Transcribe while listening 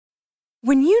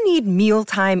When you need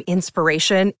mealtime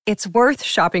inspiration, it's worth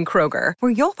shopping Kroger,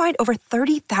 where you'll find over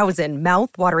 30,000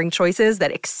 mouth-watering choices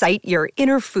that excite your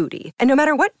inner foodie. And no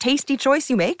matter what tasty choice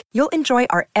you make, you'll enjoy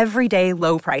our everyday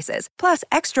low prices, plus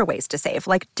extra ways to save,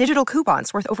 like digital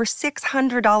coupons worth over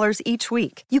 $600 each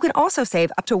week. You can also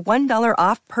save up to $1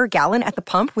 off per gallon at the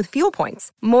pump with fuel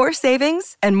points. More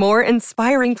savings and more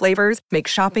inspiring flavors make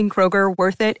shopping Kroger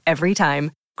worth it every time.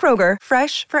 Kroger,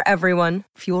 fresh for everyone.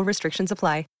 Fuel restrictions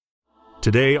apply.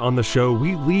 Today on the show,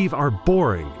 we leave our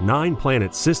boring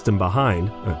 9-planet system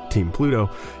behind, Team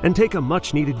Pluto, and take a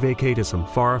much-needed vacay to some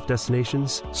far-off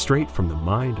destinations straight from the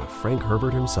mind of Frank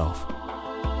Herbert himself.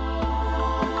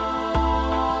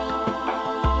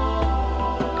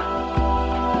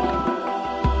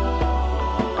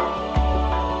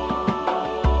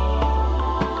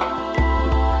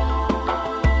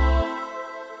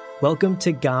 Welcome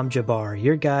to Gom Jabbar,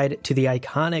 your guide to the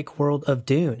iconic world of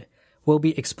Dune. We'll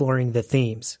be exploring the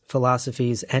themes,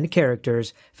 philosophies, and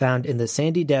characters found in the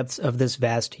sandy depths of this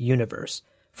vast universe,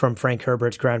 from Frank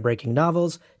Herbert's groundbreaking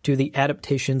novels to the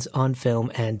adaptations on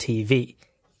film and TV.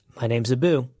 My name's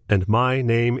Abu. And my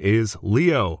name is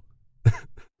Leo.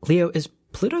 Leo, is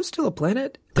Pluto still a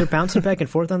planet? They're bouncing back and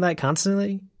forth on that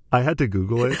constantly? I had to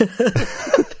Google it.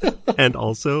 And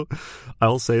also,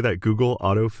 I'll say that Google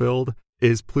autofilled,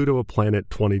 "Is Pluto a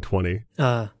planet 2020?"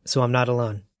 So I'm not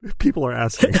alone. People are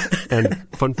asking. And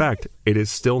fun fact, it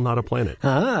is still not a planet.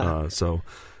 So,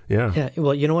 yeah. Yeah,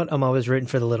 well, you know what? I'm always rooting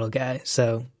for the little guy,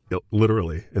 so...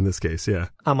 Literally, in this case, yeah.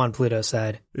 I'm on Pluto's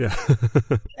side. Yeah.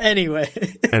 Anyway,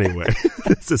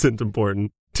 this isn't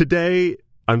important. Today,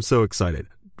 I'm so excited.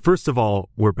 First of all,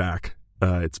 we're back.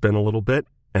 It's been a little bit,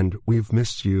 and we've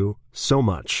missed you so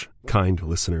much, kind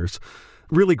listeners.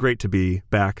 Really great to be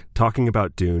back talking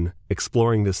about Dune,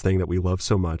 exploring this thing that we love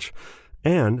so much,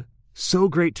 and so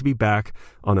great to be back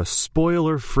on a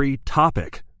spoiler-free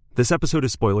topic. This episode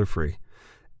is spoiler-free.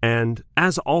 And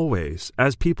as always,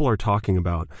 as people are talking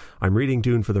about, I'm reading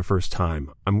Dune for the first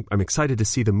time. I'm excited to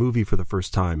see the movie for the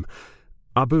first time.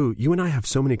 Abu, you and I have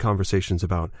so many conversations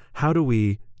about how do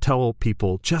we tell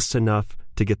people just enough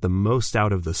to get the most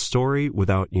out of the story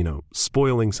without,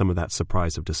 spoiling some of that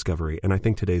surprise of discovery. And I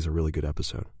think today's a really good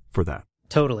episode for that.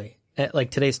 Totally.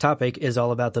 Like today's topic is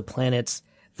all about the planets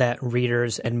that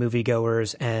readers and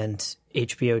moviegoers and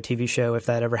HBO TV show, if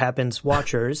that ever happens,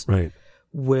 watchers right.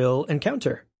 will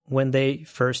encounter when they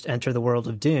first enter the world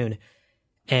of Dune.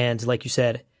 And like you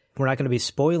said, we're not going to be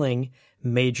spoiling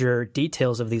major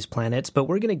details of these planets, but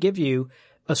we're going to give you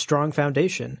a strong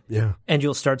foundation. Yeah. And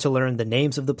you'll start to learn the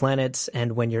names of the planets.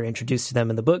 And when you're introduced to them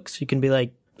in the books, you can be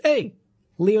like, hey,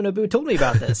 Leo and Abu told me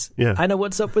about this. Yeah. I know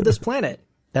what's up with this planet.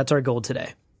 That's our goal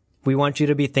today. We want you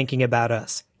to be thinking about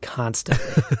us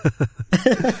constantly.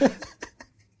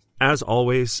 As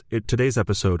always, in today's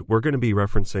episode, we're going to be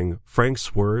referencing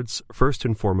Frank's words first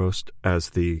and foremost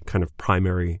as the kind of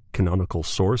primary canonical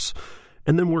source.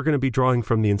 And then we're going to be drawing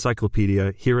from the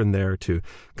encyclopedia here and there to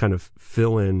kind of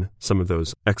fill in some of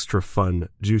those extra fun,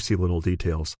 juicy little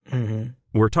details. Mm-hmm.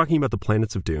 We're talking about the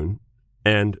planets of Dune,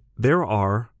 and there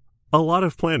are a lot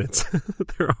of planets.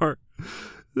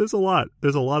 There's a lot.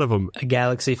 There's a lot of them. A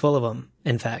galaxy full of them,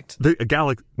 in fact. A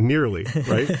galaxy, nearly,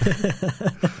 right?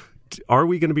 Are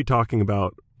we going to be talking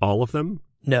about all of them?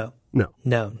 No.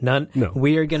 None. No.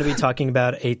 We are going to be talking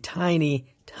about a tiny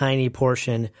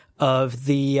portion of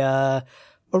the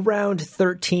around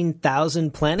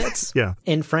 13,000 planets yeah.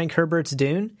 in Frank Herbert's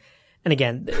Dune. And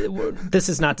again, this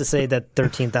is not to say that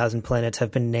 13,000 planets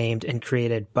have been named and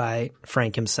created by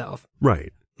Frank himself.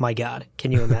 Right. My God,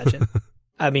 can you imagine?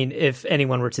 I mean, if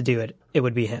anyone were to do it, it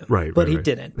would be him. Right. But he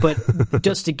didn't. But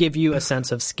just to give you a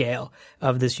sense of scale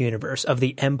of this universe, of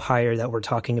the empire that we're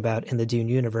talking about in the Dune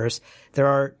universe, there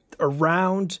are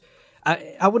around,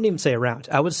 I wouldn't even say around,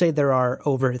 I would say there are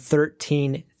over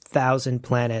 13,000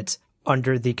 planets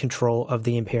under the control of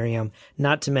the Imperium,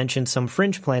 not to mention some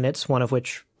fringe planets, one of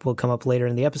which will come up later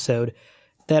in the episode,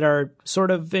 that are sort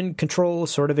of in control,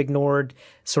 sort of ignored,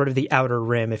 sort of the outer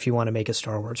rim, if you want to make a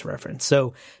Star Wars reference.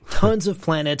 So tons of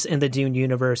planets in the Dune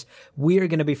universe. We are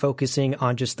going to be focusing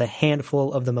on just the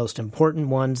handful of the most important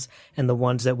ones and the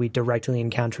ones that we directly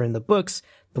encounter in the books,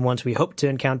 the ones we hope to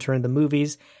encounter in the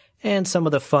movies, and some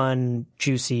of the fun,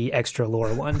 juicy, extra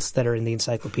lore ones that are in the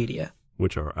encyclopedia.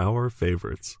 Which are our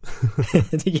favorites.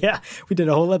 Yeah, we did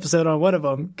a whole episode on one of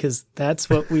them because that's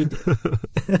what we do.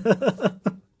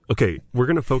 Okay, we're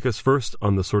going to focus first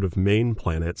on the sort of main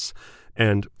planets,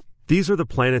 and these are the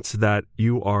planets that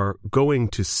you are going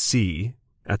to see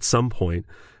at some point.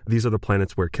 These are the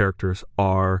planets where characters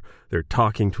are, they're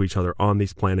talking to each other on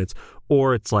these planets,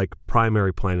 or it's like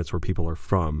primary planets where people are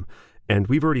from. And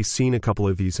we've already seen a couple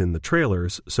of these in the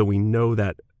trailers, so we know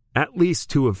that at least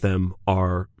 2 of them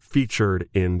are featured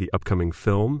in the upcoming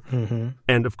film. Mm-hmm.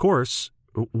 And of course,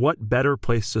 what better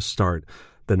place to start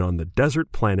than on the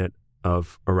desert planet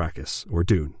of Arrakis, or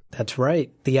Dune? That's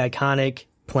right. The iconic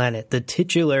planet, the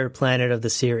titular planet of the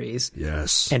series.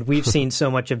 Yes. And we've seen so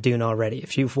much of Dune already.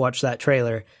 If you've watched that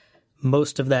trailer,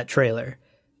 most of that trailer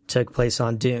took place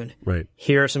on Dune. Right.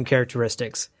 Here are some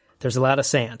characteristics. There's a lot of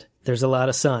sand. There's a lot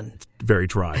of sun. Very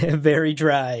dry. Very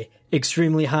dry.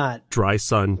 Extremely hot. Dry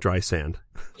sun, dry sand.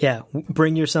 Yeah.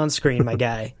 Bring your sunscreen, my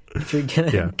guy, if you're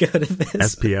going to go to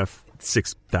this. SPF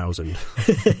 6,000.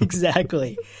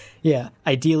 Exactly. Yeah.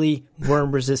 Ideally,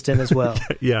 worm resistant as well.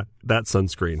 Yeah, that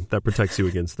sunscreen. That protects you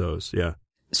against those. Yeah.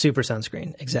 Super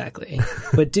sunscreen. Exactly.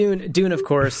 But Dune, of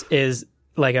course, is,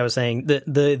 like I was saying,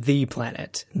 the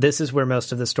planet. This is where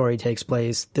most of the story takes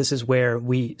place. This is where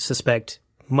we suspect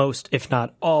most, if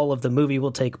not all, of the movie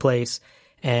will take place.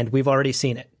 And we've already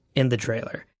seen it in the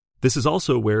trailer. This is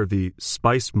also where the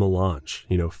spice melange,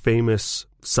 famous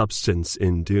substance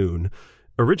in Dune,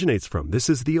 originates from. This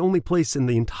is the only place in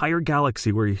the entire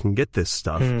galaxy where you can get this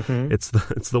stuff. Mm-hmm.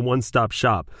 It's the one-stop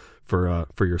shop for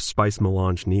your spice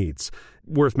melange needs.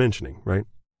 Worth mentioning, right?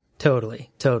 Totally.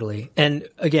 And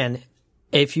again,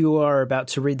 if you are about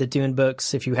to read the Dune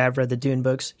books, if you have read the Dune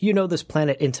books, you know this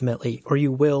planet intimately, or you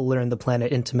will learn the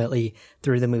planet intimately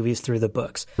through the movies, through the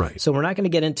books. Right. So we're not going to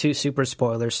get into super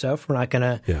spoiler stuff. We're not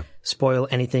going to spoil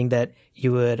anything that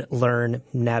you would learn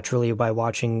naturally by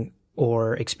watching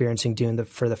or experiencing Dune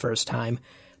for the first time.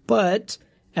 But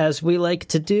as we like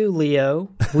to do, Leo,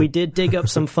 we did dig up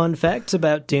some fun facts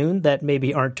about Dune that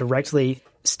maybe aren't directly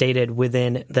stated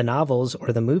within the novels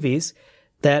or the movies,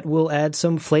 that will add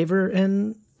some flavor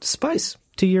and spice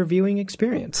to your viewing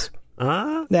experience.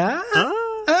 God.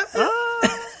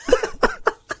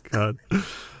 All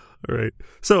right.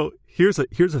 So here's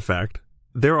a fact.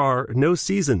 There are no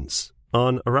seasons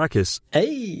on Arrakis.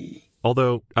 Hey.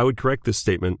 Although I would correct this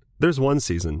statement. There's one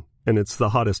season, and it's the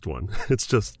hottest one.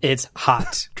 It's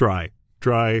hot. Dry,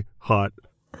 hot.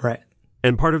 Right.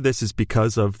 And part of this is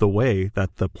because of the way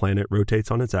that the planet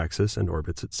rotates on its axis and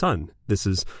orbits its sun. This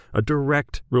is a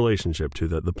direct relationship to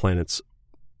the planet's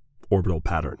orbital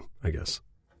pattern, I guess.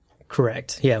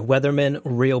 Correct. Yeah, weathermen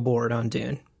real bored on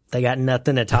Dune. They got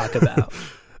nothing to talk about.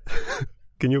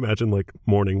 Can you imagine,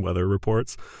 morning weather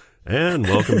reports? And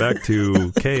welcome back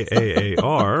to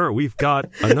KAAR. We've got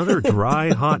another dry,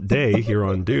 hot day here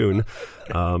on Dune.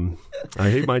 I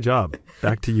hate my job.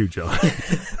 Back to you, John.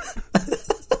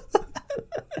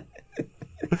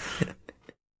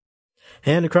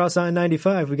 And across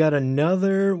I-95, we got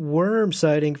another worm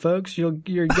sighting, folks. You're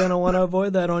going to want to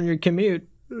avoid that on your commute.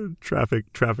 Traffic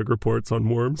reports on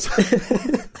worms.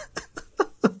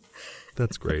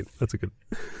 That's great. That's a good...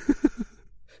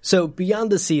 So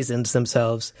beyond the seasons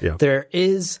themselves, there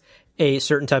is a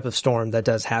certain type of storm that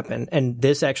does happen. And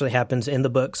this actually happens in the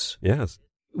books. Yes.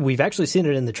 We've actually seen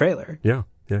it in the trailer. Yeah.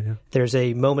 There's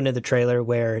a moment in the trailer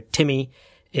where Timmy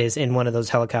is in one of those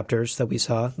helicopters that we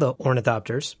saw, the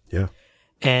ornithopters. Yeah.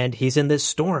 And he's in this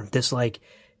storm, this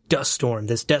dust storm,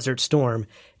 this desert storm.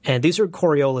 And these are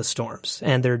Coriolis storms.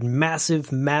 And they're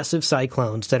massive, massive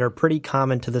cyclones that are pretty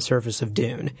common to the surface of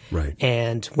Dune. Right.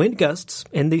 And wind gusts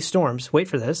in these storms, wait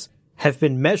for this, have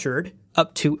been measured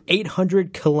up to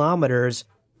 800 kilometers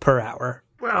per hour.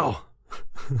 Wow.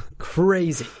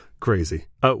 Crazy.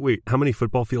 Wait, how many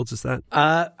football fields is that?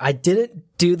 I didn't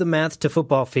do the math to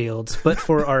football fields, but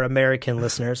for our American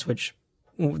listeners, which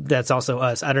that's also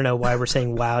us, I don't know why we're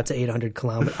saying wow to 800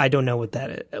 kilometers. I don't know what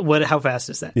that is. How fast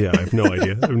is that? Yeah, I have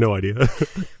no idea.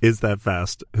 Is that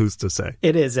fast? Who's to say?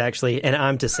 It is, actually, and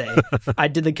I'm to say. I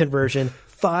did the conversion,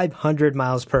 500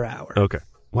 miles per hour. Okay.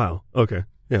 Wow. Okay.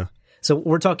 Yeah. So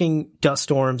we're talking dust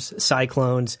storms,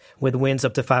 cyclones with winds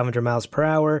up to 500 miles per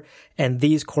hour. And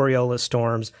these Coriolis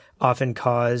storms often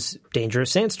cause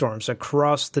dangerous sandstorms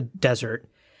across the desert.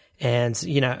 And,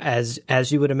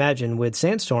 as you would imagine with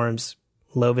sandstorms,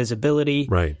 low visibility,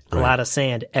 right. A lot of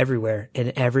sand everywhere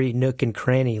in every nook and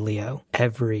cranny, Leo.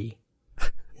 Every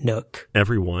nook.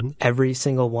 Every one? Every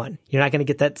single one. You're not going to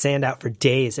get that sand out for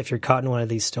days if you're caught in one of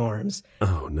these storms.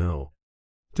 Oh, no.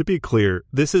 To be clear,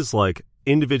 this is like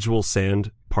individual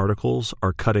sand particles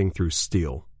are cutting through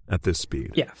steel at this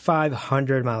speed. Yeah,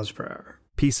 500 miles per hour.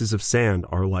 Pieces of sand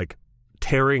are like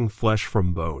tearing flesh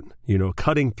from bone,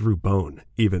 cutting through bone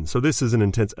even. So this is an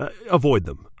intense... avoid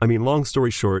them. I mean, long story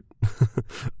short,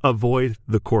 avoid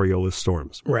the Coriolis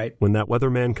storms. Right. When that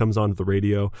weatherman comes onto the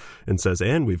radio and says,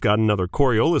 and we've got another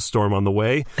Coriolis storm on the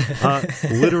way,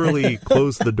 literally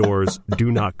close the doors.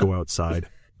 Do not go outside.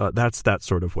 That's that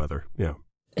sort of weather. Yeah.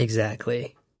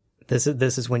 Exactly. This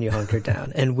is when you hunker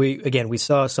down. And we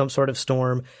saw some sort of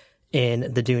storm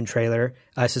in the Dune trailer.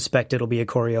 I suspect it'll be a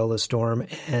Coriolis storm,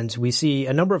 and we see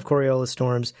a number of Coriolis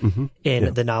storms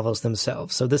in the novels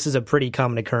themselves. So this is a pretty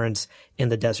common occurrence in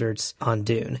the deserts on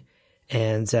Dune,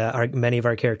 and many of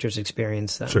our characters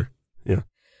experience them. Sure, yeah.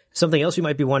 Something else you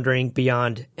might be wondering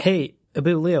beyond, hey,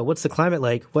 Abu Leo, what's the climate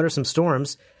like? What are some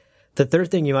storms? The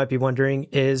third thing you might be wondering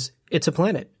is, it's a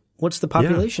planet. What's the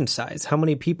population size? How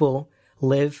many people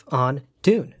live on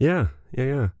Dune? Yeah.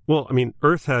 Well, I mean,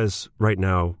 Earth has right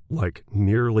now like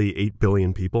nearly 8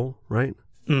 billion people, right?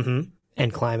 Mm-hmm.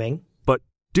 And climbing. But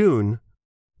Dune,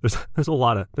 there's a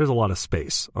lot of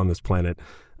space on this planet,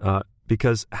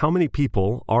 because how many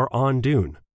people are on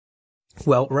Dune?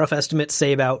 Well, rough estimates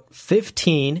say about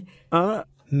 15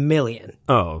 million.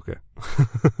 Oh, okay.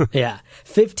 Yeah,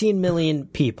 15 million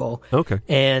people. Okay.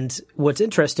 And what's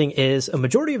interesting is a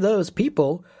majority of those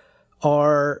people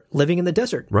are living in the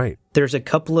desert. Right. There's a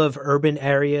couple of urban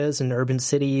areas and urban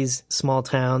cities, small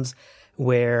towns,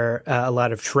 where a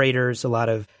lot of traders, a lot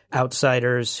of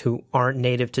outsiders who aren't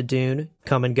native to Dune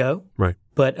come and go. Right.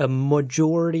 But a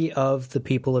majority of the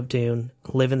people of Dune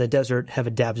live in the desert, have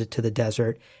adapted to the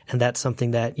desert, and that's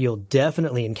something that you'll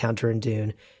definitely encounter in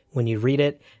Dune when you read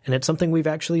it, and it's something we've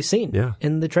actually seen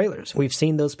in the trailers. We've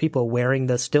seen those people wearing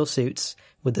the still suits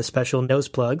with the special nose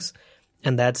plugs,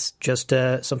 and that's just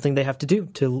something they have to do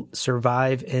to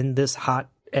survive in this hot,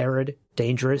 arid,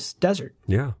 dangerous desert.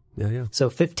 Yeah. So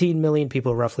 15 million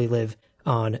people roughly live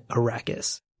on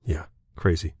Arrakis. Yeah,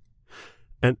 crazy.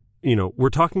 And, we're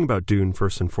talking about Dune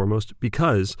first and foremost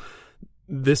because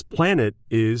this planet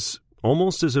is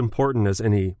almost as important as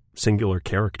any singular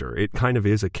character. It kind of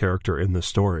is a character in the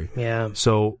story. Yeah.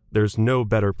 So there's no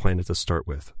better planet to start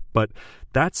with. But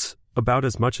that's about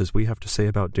as much as we have to say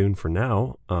about Dune for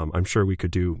now. I'm sure we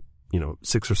could do,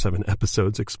 6 or 7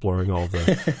 episodes exploring all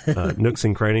the nooks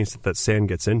and crannies that Sand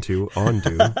gets into on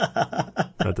Dune.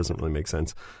 That doesn't really make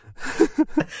sense.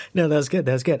 No, that was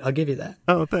good. I'll give you that.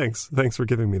 Oh, thanks. Thanks for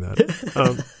giving me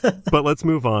that. But let's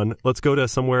move on. Let's go to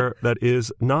somewhere that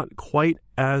is not quite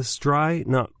as dry,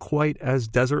 not quite as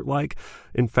desert-like.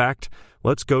 In fact,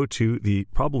 let's go to the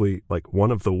probably like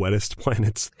one of the wettest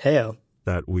planets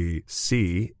that we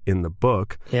see in the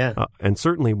book. Yeah. And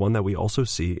certainly one that we also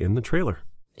see in the trailer.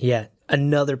 Yeah.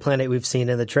 Another planet we've seen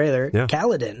in the trailer,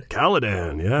 Caladan.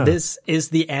 Caladan, yeah. This is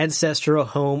the ancestral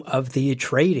home of the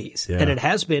Atreides, and it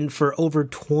has been for over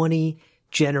 20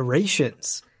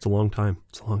 generations. It's a long time.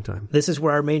 This is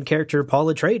where our main character, Paul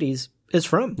Atreides, is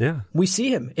from. Yeah. We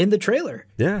see him in the trailer.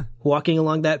 Yeah. Walking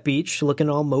along that beach, looking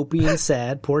all mopey and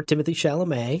sad. Poor Timothée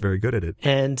Chalamet. Very good at it.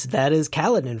 And that is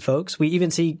Caladan, folks. We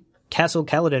even see Castle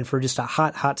Caladan for just a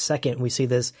hot second. We see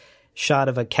this shot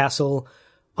of a castle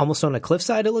almost on a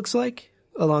cliffside, it looks like,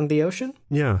 along the ocean.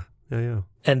 Yeah.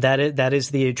 And that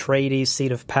is the Atreides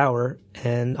seat of power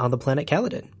and on the planet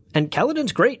Caladan. And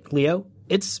Caladan's great, Leo.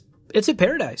 It's a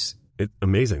paradise.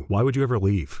 Amazing. Why would you ever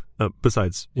leave?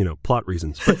 Besides, plot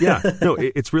reasons. But yeah, no,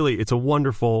 it's a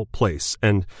wonderful place.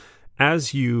 And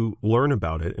as you learn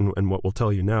about it, and what we'll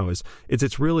tell you now is,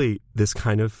 it's really this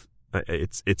kind of,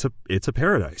 it's a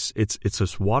paradise. It's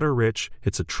this water rich.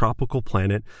 It's a tropical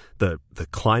planet. The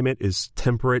climate is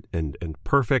temperate and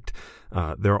perfect.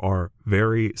 There are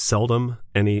very seldom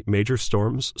any major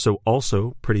storms. So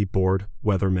also pretty bored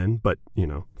weathermen, but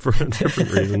for a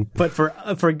different reason. But for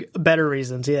better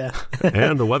reasons, yeah.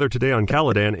 And the weather today on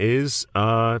Caladan is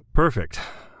perfect.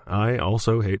 I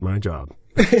also hate my job.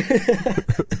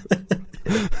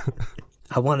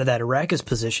 I wanted that Arrakis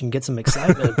position, get some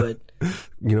excitement, but...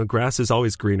 grass is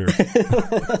always greener.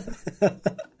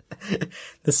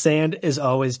 The sand is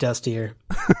always dustier.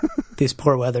 These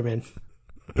poor weathermen.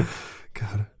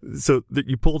 God. So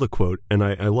you pulled a quote, and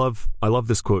I love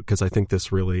this quote because I think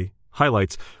this really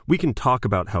highlights, we can talk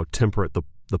about how temperate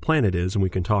the planet is, and we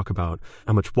can talk about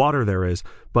how much water there is,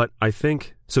 but I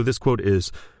think, so this quote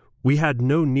is, "We had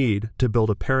no need to build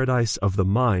a paradise of the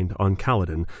mind on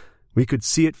Caladan. We could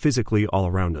see it physically all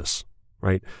around us,"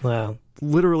 right? Wow.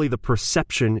 Literally, the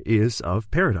perception is of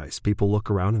paradise. People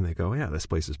look around and they go, yeah, this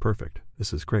place is perfect.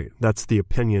 This is great. That's the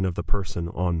opinion of the person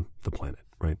on the planet,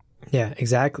 right? Yeah,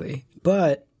 exactly.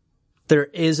 But there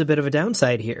is a bit of a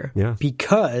downside here. Yeah.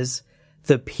 Because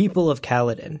the people of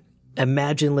Caladan,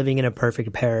 imagine living in a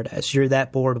perfect paradise. You're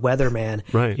that bored weatherman.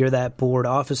 Right. You're that bored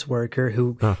office worker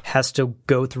who has to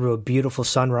go through a beautiful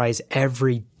sunrise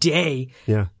every day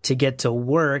to get to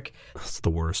work. That's the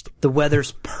worst. The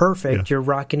weather's perfect. You're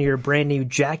rocking your brand new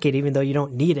jacket even though you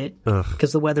don't need it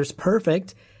because the weather's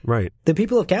perfect. Right. The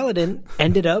people of Caladan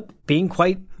ended up being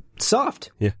quite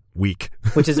soft. Yeah. Weak.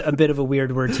 Which is a bit of a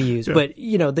weird word to use. But,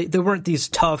 they weren't these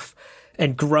tough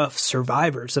and gruff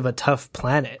survivors of a tough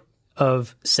planet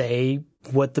of, say,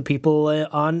 what the people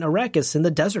on Arrakis in the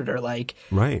desert are like.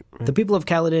 Right. The people of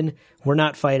Caladan were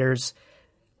not fighters.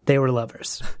 They were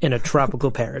lovers in a tropical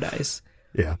paradise.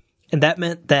 Yeah. And that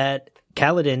meant that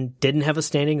Caladan didn't have a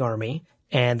standing army,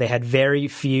 and they had very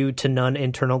few to none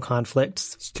internal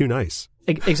conflicts. It's too nice.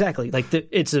 Exactly. Like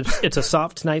it's a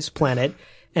soft, nice planet,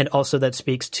 and also that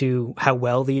speaks to how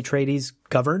well the Atreides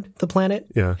governed the planet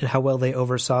and how well they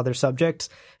oversaw their subjects.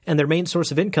 And their main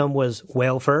source of income was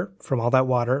whale fur from all that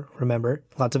water, remember,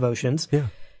 lots of oceans,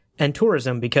 and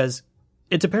tourism, because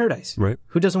it's a paradise. Right.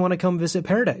 Who doesn't want to come visit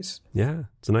paradise? Yeah,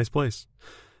 it's a nice place.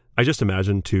 I just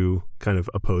imagine two kind of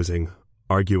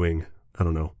arguing, I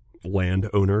don't know,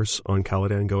 landowners on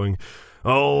Caladan going,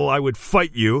 oh, I would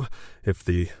fight you if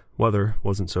the weather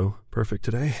wasn't so perfect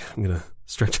today. I'm going to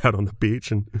stretch out on the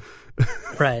beach and...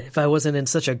 Right. If I wasn't in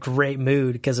such a great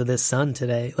mood because of this sun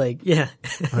today,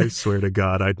 I swear to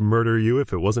God, I'd murder you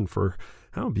if it wasn't for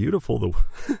how beautiful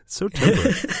so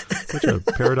temperate. Such a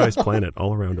paradise planet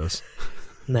all around us.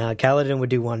 Nah, Caladan would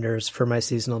do wonders for my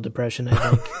seasonal depression,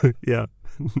 I think. Yeah.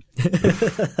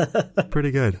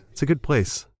 Pretty good. It's a good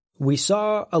place. We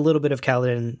saw a little bit of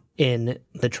Caladan in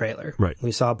the trailer. Right.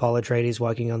 We saw Paul Atreides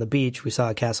walking on the beach. We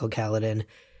saw Castle Caladan.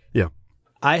 Yeah.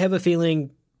 I have a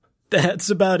feeling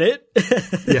that's about it.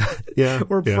 Yeah.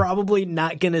 We're probably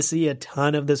not going to see a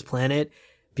ton of this planet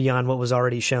beyond what was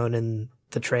already shown in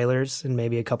the trailers and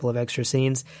maybe a couple of extra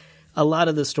scenes. A lot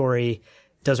of the story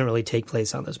doesn't really take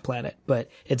place on this planet, but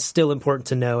it's still important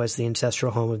to know as the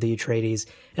ancestral home of the Atreides.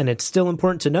 And it's still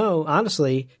important to know,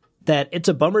 honestly, that it's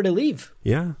a bummer to leave.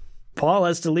 Yeah. Paul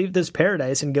has to leave this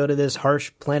paradise and go to this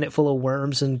harsh planet full of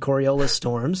worms and Coriolis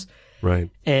storms. Right.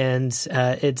 And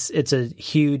it's a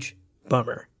huge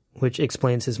bummer, which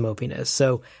explains his mopiness.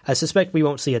 So I suspect we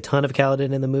won't see a ton of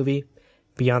Caladan in the movie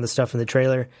beyond the stuff in the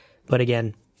trailer. But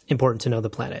again, important to know the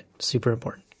planet. Super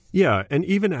important. Yeah. And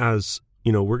even as,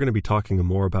 we're going to be talking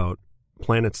more about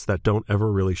planets that don't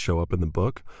ever really show up in the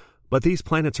book, but these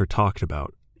planets are talked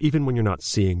about, even when you're not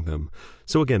seeing them.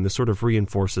 So again, this sort of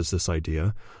reinforces this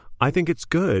idea. I think it's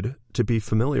good to be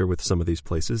familiar with some of these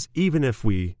places, even if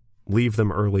we leave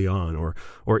them early on, or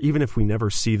even if we never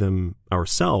see them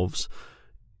ourselves.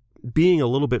 Being a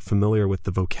little bit familiar with the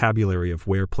vocabulary of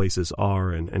where places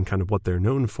are and kind of what they're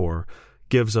known for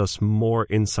gives us more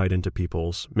insight into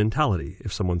people's mentality.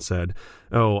 If someone said,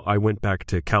 oh, I went back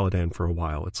to Caladan for a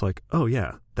while, it's like, oh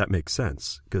yeah, that makes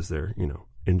sense because they're,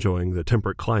 enjoying the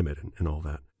temperate climate and all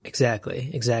that.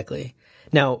 Exactly.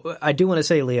 Now, I do want to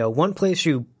say, Leo, one place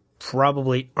you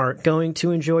probably aren't going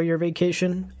to enjoy your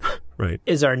vacation right,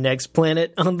 is our next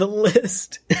planet on the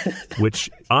list. Which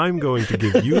I'm going to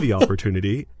give you the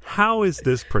opportunity. How is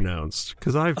this pronounced?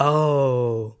 Because I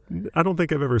don't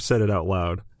think I've ever said it out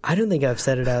loud. I don't think I've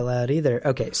said it out loud either.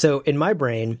 Okay, so in my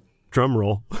brain... Drum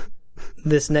roll.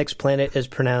 This next planet is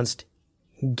pronounced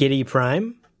Giedi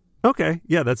Prime. Okay,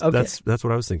 yeah, that's what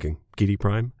I was thinking. Giedi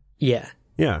Prime? Yeah.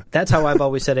 Yeah. That's how I've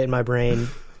always said it in my brain.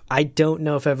 I don't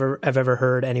know if I've ever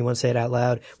heard anyone say it out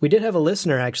loud. We did have a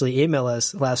listener actually email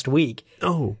us last week.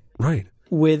 Oh, right.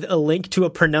 With a link to a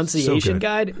pronunciation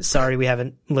guide. Sorry, we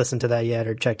haven't listened to that yet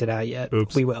or checked it out yet.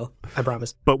 Oops. We will. I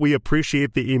promise. But we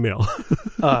appreciate the email.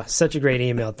 Such a great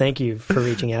email. Thank you for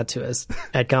reaching out to us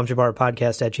at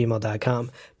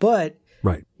comjabarpodcast@gmail.com. But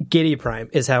right, Giedi Prime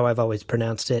is how I've always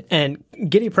pronounced it. And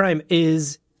Giedi Prime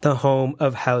is the home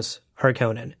of House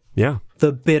Harkonnen. Yeah.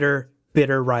 The bitter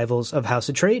rivals of House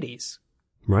Atreides.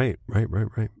 Right.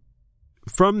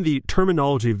 From the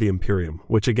terminology of the Imperium,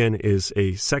 which again is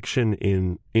a section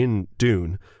in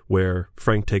Dune where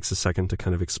Frank takes a second to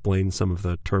kind of explain some of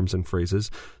the terms and phrases,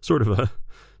 sort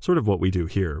of what we do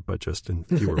here, but just in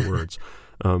fewer words.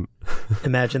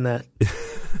 Imagine that.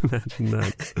 Imagine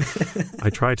that. I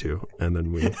try to, and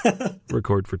then we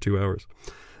record for 2 hours.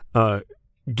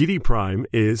 Giedi Prime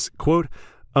is, quote,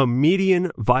 a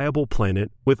median viable planet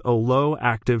with a low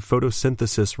active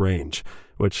photosynthesis range,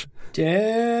 which...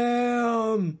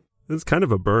 Damn! It's kind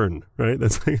of a burn, right?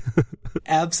 That's like...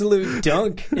 Absolute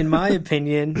dunk, in my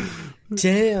opinion.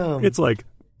 Damn. It's like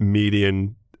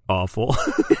median awful.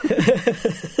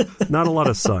 Not a lot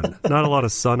of sun. Not a lot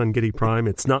of sun on Giedi Prime.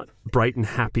 It's not bright and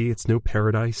happy. It's no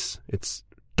paradise. It's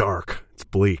dark. It's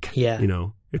bleak. Yeah.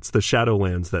 It's the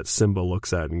Shadowlands that Simba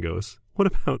looks at and goes, what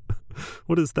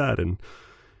is that? And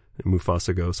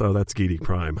Mufasa goes, oh, that's Giedi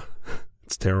Prime.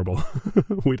 It's terrible.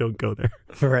 We don't go there.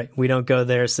 Right. We don't go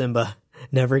there, Simba.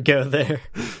 Never go there.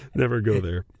 Never go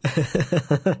there.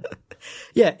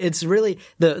 Yeah, it's really,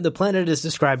 the planet is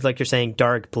described, like you're saying,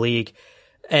 dark, bleak.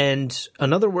 And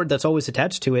another word that's always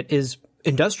attached to it is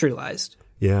industrialized.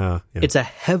 Yeah. It's a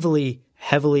heavily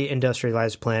heavily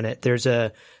industrialized planet. There's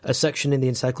a section in the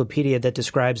encyclopedia that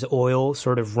describes oil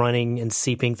sort of running and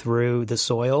seeping through the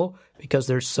soil because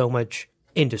there's so much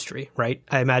industry, right?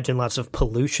 I imagine lots of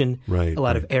pollution, a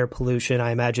lot of air pollution.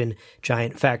 I imagine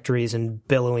giant factories and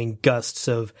billowing gusts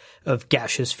of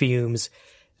gaseous fumes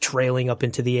trailing up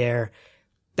into the air.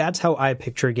 That's how I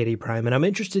picture Giedi Prime, and I'm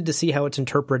interested to see how it's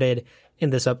interpreted in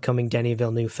this upcoming Denis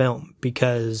Villeneuve film,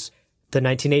 because the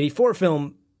 1984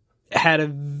 film had a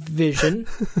vision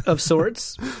of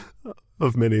sorts.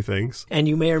 Of many things. And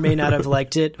you may or may not have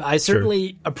liked it. I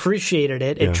certainly appreciated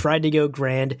it. It tried to go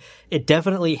grand. It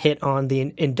definitely hit on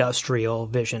the industrial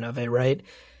vision of it, right?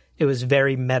 It was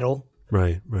very metal.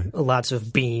 Right. Lots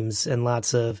of beams and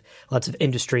lots of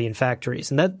industry and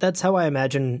factories. And that's how I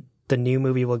imagine the new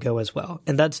movie will go as well.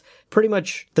 And that's pretty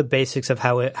much the basics of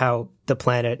how the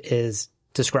planet is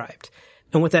described.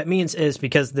 And what that means is,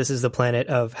 because this is the planet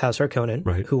of House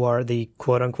Harkonnen, who are the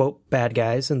quote-unquote bad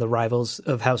guys and the rivals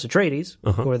of House Atreides,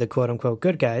 who are the quote-unquote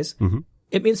good guys,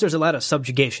 it means there's a lot of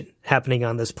subjugation happening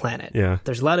on this planet. Yeah.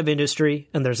 There's a lot of industry,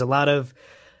 and there's a lot of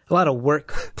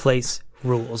workplace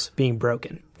rules being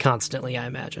broken constantly, I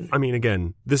imagine. I mean,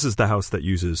 again, this is the house that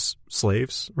uses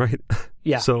slaves, right?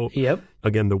 Yeah. So,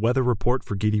 again, the weather report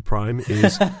for Giedi Prime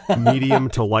is medium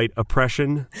to light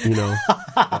oppression,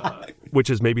 which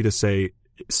is maybe to say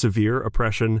severe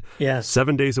oppression. Yes.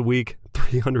 7 days a week,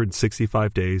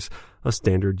 365 days, a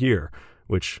standard year,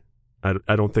 which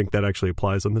I don't think that actually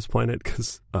applies on this planet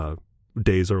because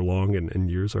days are long and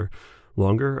years are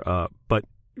longer. But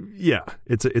yeah,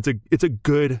 it's a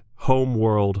good home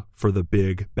world for the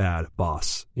big bad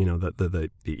boss. The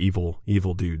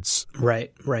evil dudes.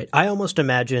 Right. I almost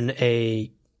imagine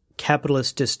a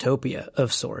capitalist dystopia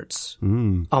of sorts.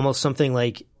 Almost something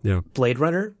like Blade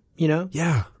Runner.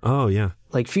 Yeah. Oh, yeah.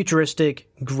 Like futuristic,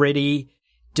 gritty,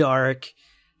 dark,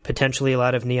 potentially a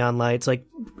lot of neon lights. Like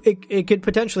it could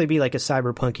potentially be like a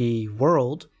cyberpunky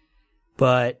world,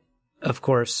 but of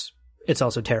course it's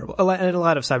also terrible. A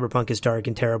lot of cyberpunk is dark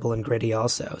and terrible and gritty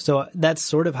also. So that's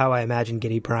sort of how I imagine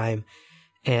Giedi Prime.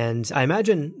 And I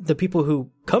imagine the people who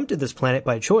come to this planet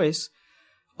by choice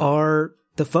are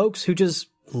the folks who just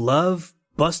love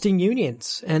busting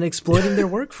unions and exploiting their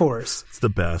workforce. It's the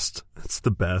best.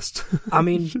 I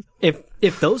mean,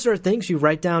 if those are things you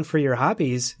write down for your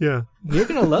hobbies, you're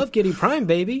gonna love Giedi Prime,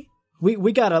 baby.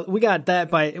 We got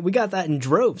that in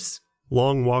droves.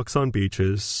 Long walks on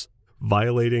beaches,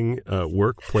 violating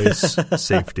workplace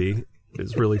safety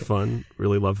is really fun.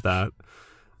 Really love that.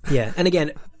 Yeah, and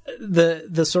again,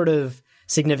 the sort of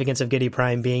significance of Giedi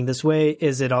Prime being this way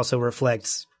is it also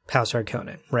reflects House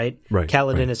Harkonnen, right?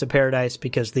 Caladan is a paradise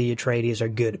because the Atreides are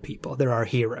good people. They're our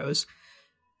heroes.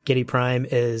 Giedi Prime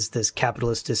is this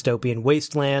capitalist dystopian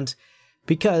wasteland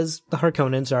because the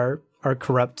Harkonnens are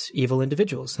corrupt, evil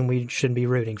individuals, and we shouldn't be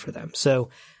rooting for them. So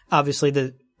obviously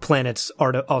the planets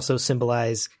are to also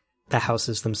symbolize the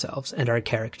houses themselves and our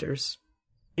characters.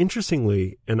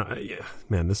 Interestingly, and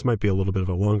this might be a little bit of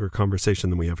a longer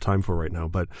conversation than we have time for right now,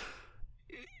 but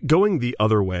going the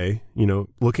other way,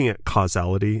 looking at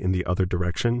causality in the other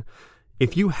direction,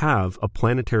 if you have a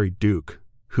planetary duke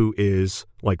who is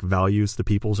values the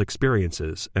people's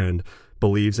experiences and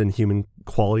believes in human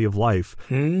quality of life,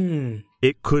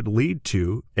 it could lead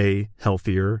to a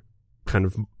healthier, kind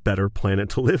of better planet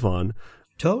to live on.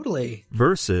 Totally.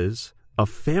 Versus a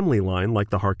family line like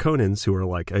the Harkonnens who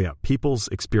are people's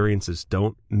experiences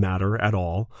don't matter at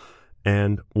all.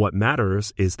 And what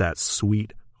matters is that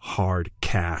sweet, hard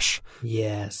cash.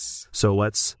 Yes. So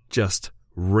let's just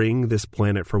wring this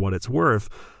planet for what it's worth.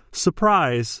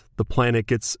 Surprise, the planet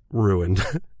gets ruined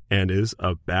and is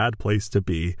a bad place to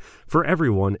be for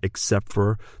everyone except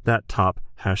for that top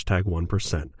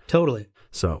 #1%. Totally.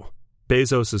 So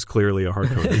Bezos is clearly a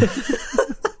Harkonnen.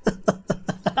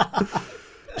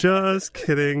 Just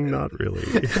kidding, not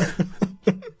really.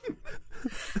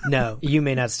 No, you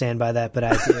may not stand by that, but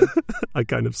I do. I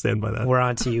kind of stand by that. We're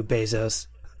on to you, Bezos.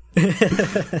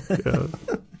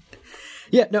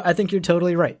 Yeah, no, I think you're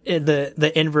totally right.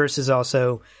 The inverse is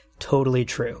also totally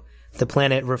true. The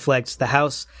planet reflects the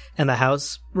house, and the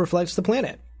house reflects the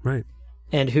planet. Right.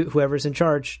 And whoever's in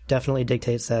charge definitely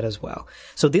dictates that as well.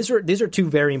 So these are two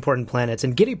very important planets,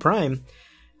 and Giedi Prime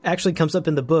actually comes up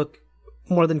in the book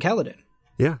more than Caladan.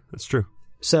 Yeah, that's true.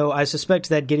 So I suspect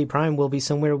that Giedi Prime will be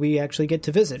somewhere we actually get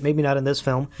to visit. Maybe not in this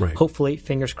film. Right. Hopefully,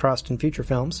 fingers crossed in future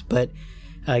films. But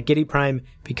Giedi Prime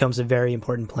becomes a very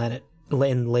important planet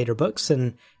in later books,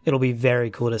 and it'll be very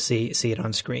cool to see it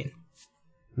on screen.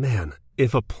 Man,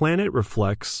 if a planet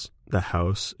reflects the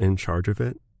house in charge of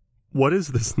it, what does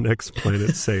this next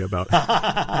planet say about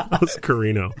House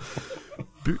Corrino?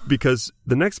 Because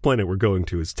the next planet we're going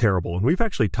to is terrible, and we've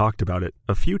actually talked about it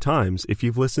a few times. If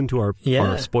you've listened to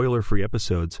our spoiler-free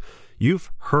episodes,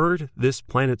 you've heard this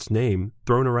planet's name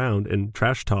thrown around and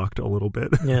trash talked a little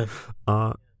bit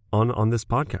on this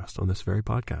podcast, on this very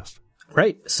podcast.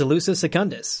 Right, Seleucus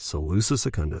Secundus. Seleucus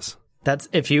Secundus. That's,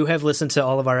 if you have listened to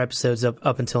all of our episodes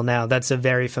up until now, that's a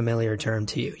very familiar term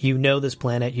to you. You know this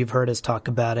planet. You've heard us talk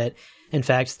about it. In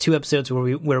fact, 2 episodes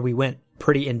where we went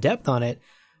pretty in depth on it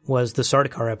was the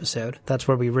Sardaukar episode. That's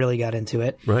where we really got into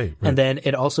it. Right. And then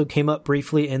it also came up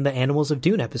briefly in the Animals of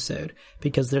Dune episode,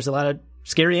 because there's a lot of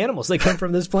scary animals that come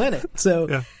from this planet.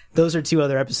 So those are 2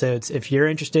 other episodes. If you're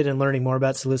interested in learning more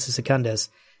about Seleucus Secundus,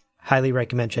 highly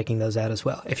recommend checking those out as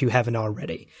well, if you haven't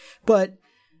already. But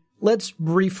let's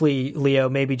briefly, Leo,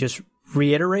 maybe just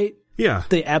reiterate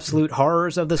the absolute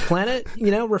horrors of this planet,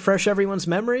 refresh everyone's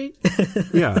memory.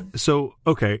 So,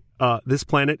 okay, this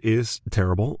planet is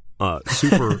terrible.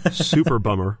 Super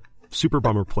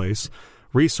bummer place.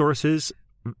 Resources,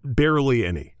 barely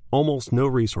any. Almost no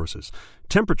resources.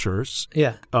 Temperatures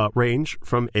range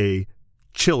from a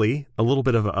little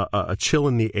bit of a chill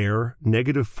in the air,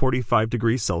 negative 45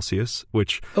 degrees Celsius,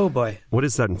 which... Oh, boy. What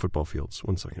is that in football fields?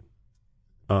 1 second.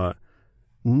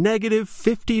 Negative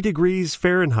 50 degrees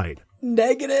Fahrenheit.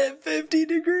 Negative 50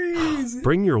 degrees.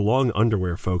 Bring your long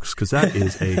underwear, folks, because that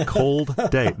is a cold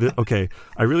day. Okay,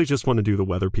 I really just want to do the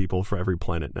weather people for every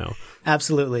planet now.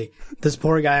 Absolutely. This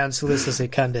poor guy on Seleucus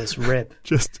Secundus, rip.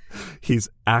 He's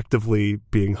actively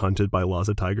being hunted by lots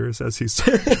of tigers as he's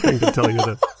trying to tell you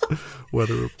the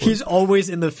weather report. He's always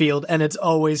in the field, and it's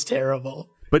always terrible.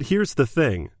 But here's the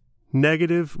thing.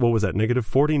 Negative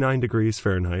 49 degrees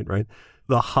Fahrenheit, right?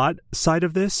 The hot side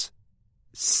of this,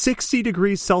 60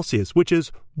 degrees Celsius, which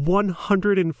is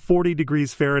 140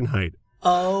 degrees Fahrenheit.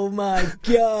 Oh my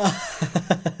God.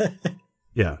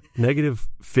 Yeah, negative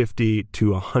 50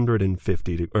 to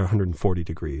 150 or 140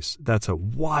 degrees. That's a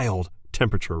wild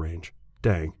temperature range.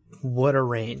 Dang. What a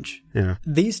range. Yeah.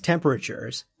 These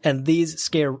temperatures and these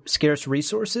scarce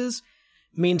resources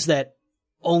means that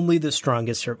only the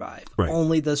strongest survive. Right.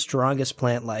 Only the strongest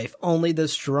plant life. Only the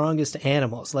strongest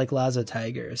animals like Lhasa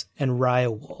tigers and Raya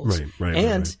wolves.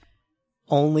 Right.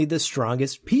 Only the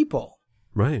strongest people.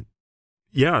 Right.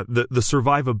 Yeah, the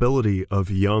survivability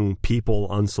of young people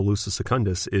on Seleucus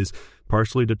Secundus is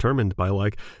partially determined by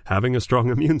having a strong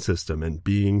immune system and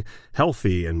being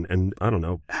healthy and I don't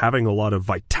know, having a lot of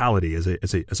vitality as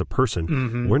a person.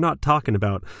 Mm-hmm. We're not talking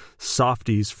about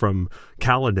softies from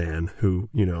Caladan who,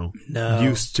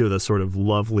 used to the sort of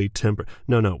lovely temper.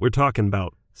 No, we're talking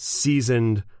about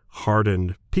seasoned,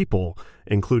 hardened people,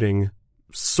 including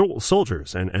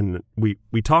soldiers, and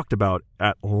we talked about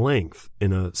at length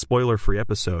in a spoiler-free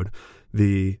episode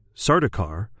the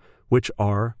Sardaukar, which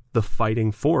are the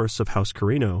fighting force of House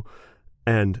Corrino,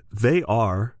 and they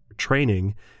are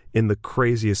training in the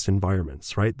craziest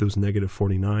environments, right? Those negative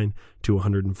 49 to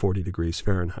 140 degrees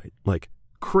Fahrenheit,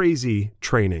 crazy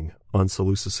training on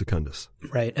Seleucus Secundus.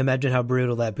 Right. Imagine how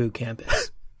brutal that boot camp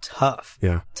is. Tough.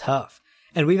 Yeah. Tough.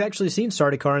 And we've actually seen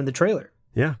Sardaukar in the trailer.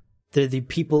 Yeah. They're the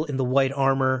people in the white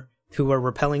armor who are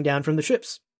rappelling down from the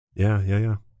ships.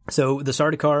 Yeah. So the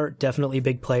Sardaukar, definitely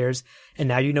big players. And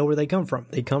now you know where they come from.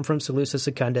 They come from Seleucus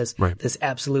Secundus, right. This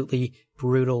absolutely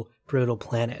brutal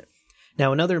planet.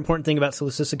 Now, another important thing about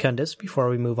Seleucus Secundus, before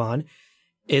we move on,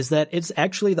 is that it's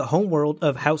actually the homeworld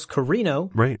of House Corrino.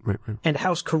 Right. And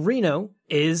House Corrino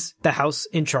is the house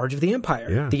in charge of the empire.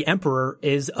 Yeah. The emperor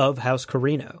is of House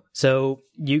Corrino. So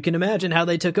you can imagine how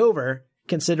they took over,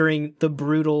 considering the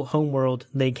brutal homeworld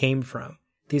they came from.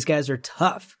 These guys are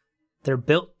tough. They're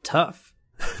built tough.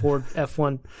 Ford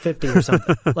F-150 or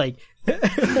something.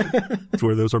 It's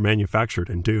where those are manufactured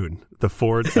in Dune. The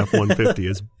Ford F-150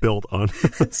 is built on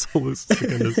Seleucus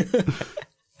Secundus.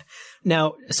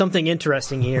 Now, something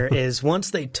interesting here is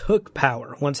once they took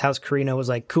power, once House Corrino was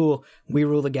like, cool, we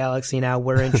rule the galaxy now,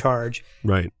 we're in charge.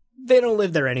 Right. They don't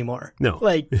live there anymore. No.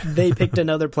 They picked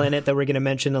another planet that we're going to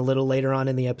mention a little later on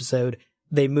in the episode.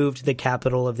 They moved the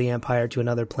capital of the empire to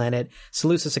another planet.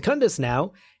 Seleucus Secundus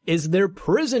now is their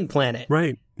prison planet.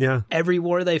 Right, yeah. Every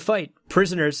war they fight,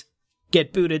 prisoners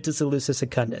get booted to Seleucus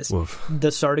Secundus. Woof. The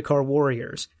Sardaukar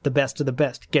warriors, the best of the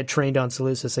best, get trained on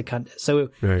Seleucus Secundus.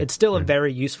 So it's still a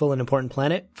very useful and important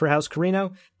planet for House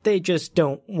Corrino. They just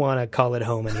don't want to call it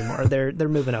home anymore. They're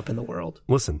moving up in the world.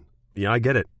 Listen, yeah, I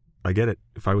get it.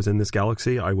 If I was in this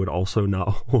galaxy, I would also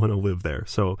not want to live there.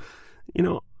 So,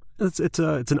 it's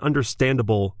an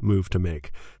understandable move to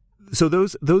make. So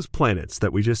those planets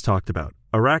that we just talked about,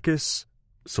 Arrakis,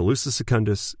 Seleucus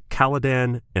Secundus,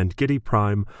 Caladan, and Giedi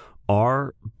Prime,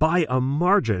 are by a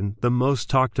margin the most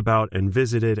talked about and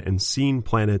visited and seen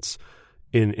planets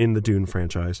in the Dune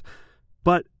franchise,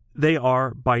 but they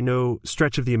are by no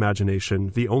stretch of the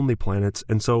imagination the only planets.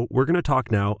 And so we're going to talk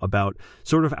now about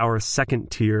sort of our second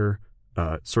tier,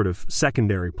 sort of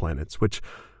secondary planets, which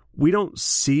we don't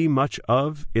see much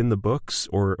of in the books,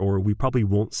 or we probably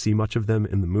won't see much of them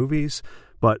in the movies,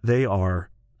 but they're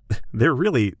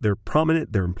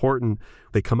prominent, they're important,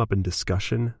 they come up in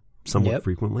discussion somewhat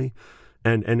frequently.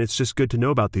 And it's just good to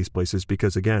know about these places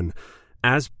because, again,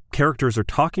 as characters are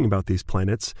talking about these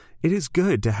planets, it is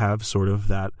good to have sort of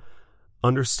that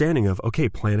understanding of, okay,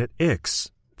 Planet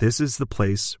Ix, this is the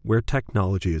place where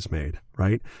technology is made,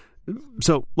 right?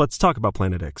 So let's talk about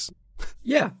Planet Ix.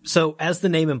 Yeah. So as the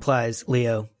name implies,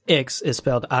 Leo, Ix is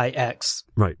spelled I-X.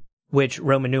 Right. Which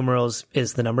Roman numerals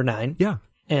is the number 9. Yeah.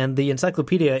 And the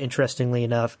encyclopedia, interestingly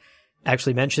enough,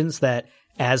 actually mentions that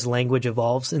as language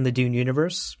evolves in the Dune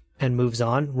universe and moves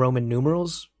on, Roman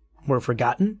numerals were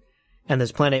forgotten. And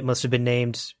this planet must have been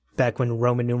named back when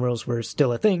Roman numerals were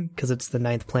still a thing, because it's the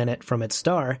 9th planet from its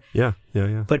star. Yeah.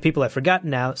 But people have forgotten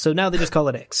now, so now they just call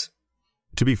it Ix.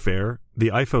 To be fair, the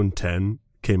iPhone 10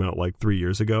 came out like 3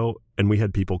 years ago, and we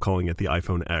had people calling it the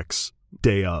iPhone X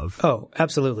day of. Oh,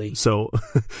 absolutely. So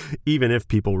even if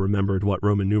people remembered what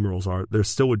Roman numerals are, there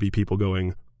still would be people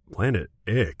going, Planet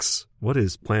Ix? What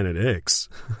is Planet Ix?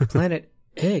 Planet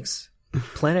Ix?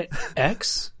 Planet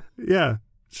X? Yeah,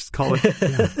 just call it.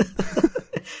 Yeah.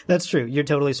 That's true. You're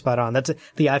totally spot on. The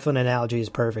iPhone analogy is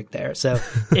perfect there. So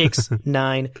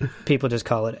X9, people just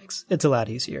call it X. It's a lot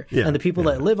easier. Yeah, and the people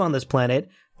that live on this planet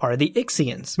are the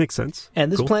Ixians. Makes sense.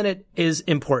 And this planet is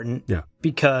important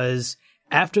because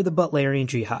after the Butlerian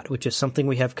Jihad, which is something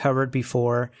we have covered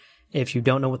before, if you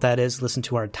don't know what that is, listen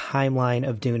to our Timeline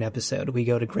of Dune episode. We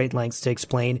go to great lengths to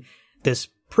explain this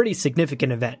pretty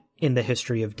significant event in the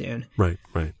history of Dune. Right.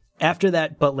 After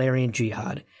that Butlerian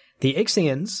Jihad, the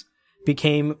Ixians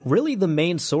became really the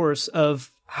main source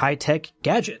of high-tech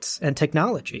gadgets and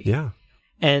technology. Yeah.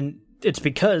 And it's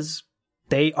because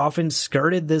they often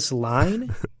skirted this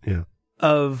line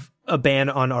of a ban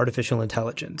on artificial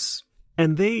intelligence.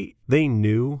 And they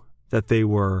knew that they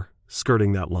were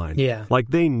skirting that line. Yeah. Like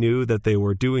they knew that they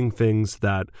were doing things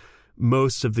that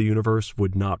most of the universe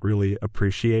would not really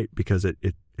appreciate because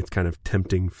it's kind of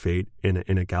tempting fate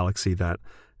in a galaxy that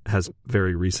has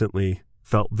very recently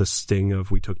felt the sting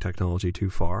of we took technology too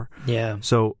far. Yeah.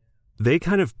 So they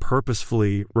kind of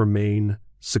purposefully remain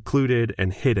secluded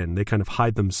and hidden. They kind of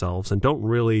hide themselves and don't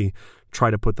really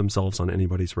try to put themselves on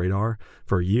anybody's radar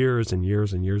for years and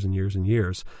years and years and years and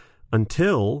years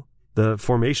until the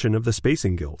formation of the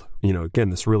Spacing Guild. You know, again,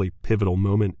 this really pivotal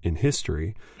moment in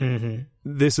history. Mm-hmm.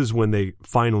 This is when they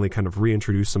finally kind of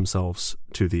reintroduce themselves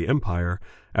to the Empire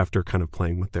after kind of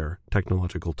playing with their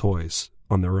technological toys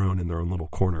on their own in their own little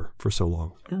corner for so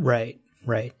long. Right.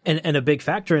 And a big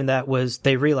factor in that was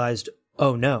they realized,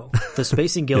 oh no, the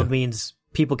Spacing Guild means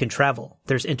people can travel.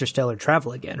 There's interstellar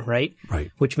travel again, right?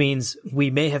 Right. Which means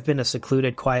we may have been a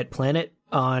secluded, quiet planet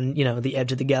on, the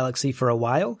edge of the galaxy for a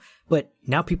while, but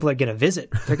now people are going to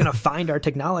visit. They're going to find our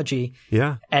technology.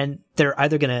 Yeah. And they're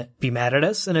either going to be mad at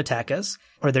us and attack us,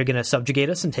 or they're going to subjugate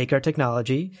us and take our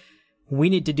technology. We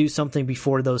need to do something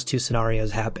before those two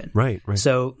scenarios happen. Right.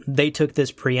 So they took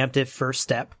this preemptive first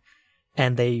step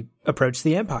and they approached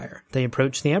the Empire. They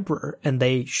approached the Emperor and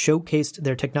they showcased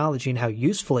their technology and how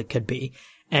useful it could be.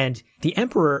 And the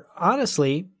Emperor,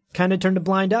 honestly, kind of turned a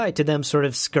blind eye to them sort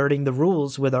of skirting the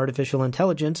rules with artificial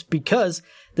intelligence because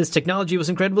this technology was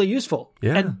incredibly useful.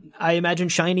 Yeah. And I imagine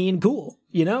shiny and cool,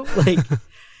 like,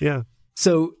 yeah.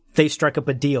 So they struck up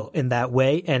a deal in that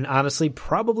way and honestly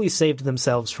probably saved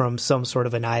themselves from some sort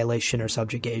of annihilation or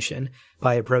subjugation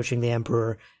by approaching the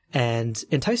Emperor and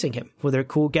enticing him with their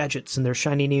cool gadgets and their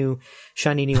shiny new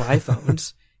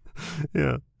iPhones.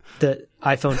 Yeah. The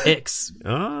iPhone X,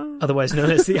 otherwise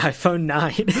known as the iPhone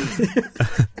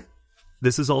 9.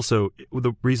 This is also,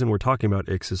 the reason we're talking about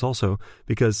Ix is also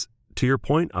because, to your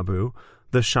point, Abu,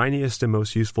 the shiniest and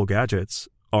most useful gadgets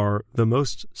are the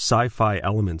most sci-fi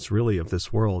elements, really, of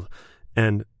this world.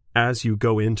 And as you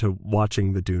go into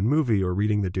watching the Dune movie or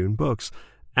reading the Dune books,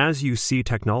 as you see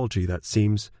technology that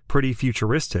seems pretty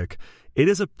futuristic, it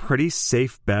is a pretty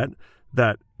safe bet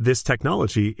that this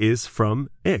technology is from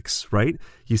Ix, right?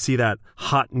 You see that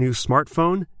hot new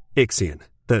smartphone, Ixian.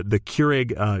 The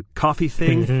Keurig coffee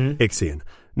thing, Ixian.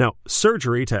 Now,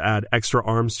 surgery to add extra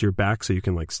arms to your back so you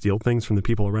can steal things from the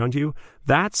people around you,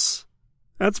 that's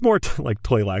more like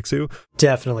Toy Laxu.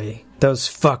 Definitely. Those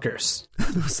fuckers.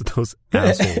 those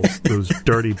assholes, those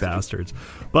dirty bastards.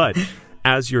 But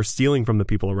as you're stealing from the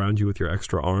people around you with your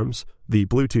extra arms, the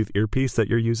Bluetooth earpiece that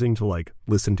you're using to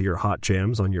listen to your hot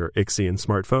jams on your Ixian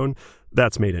smartphone,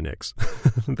 that's made in Ix.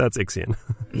 That's Ixian.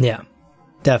 Yeah.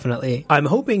 Definitely. I'm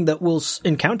hoping that we'll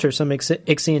encounter some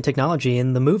Ixian technology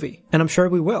in the movie, and I'm sure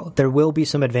we will. There will be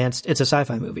some advanced, it's a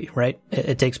sci-fi movie, right?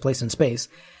 It takes place in space.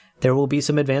 There will be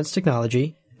some advanced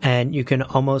technology, and you can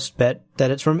almost bet that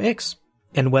it's from Ix.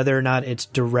 And whether or not it's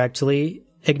directly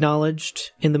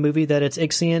acknowledged in the movie that it's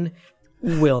Ixian,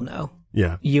 we'll know.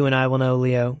 Yeah. You and I will know,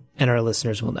 Leo, and our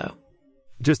listeners will know.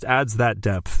 Just adds that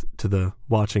depth to the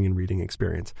watching and reading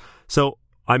experience. So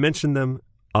I mentioned them.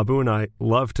 Abu and I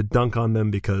love to dunk on them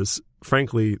because,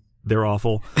 frankly, they're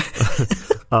awful.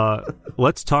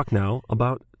 Let's talk now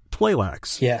about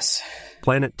Tleilax. Yes.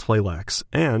 Planet Tleilax.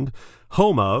 And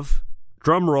home of,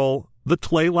 drumroll, the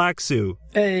Tleilaxu.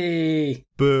 Hey!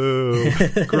 Boo.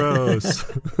 Gross.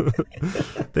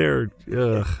 They're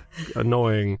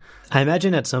annoying. I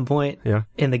imagine at some point Yeah.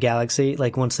 in the galaxy,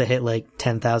 like once they hit like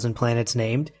 10,000 planets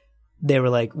named, they were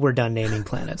like, we're done naming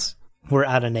planets. We're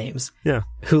out of names. Yeah.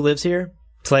 Who lives here?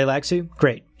 Tleilaxu?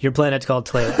 Great. Your planet's called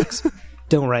Tleilax.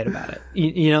 Don't write about it.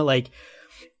 You know, like,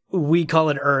 we call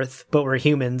it Earth, but we're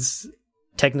humans.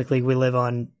 Technically, we live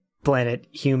on planet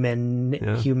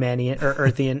Humanian, or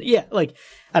Earthian. Yeah, like,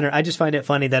 I don't know. I just find it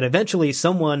funny that eventually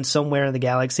someone somewhere in the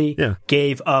galaxy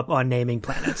gave up on naming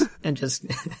planets and just...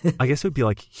 I guess it would be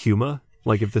like Huma.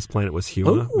 Like if this planet was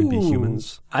Huma, we'd be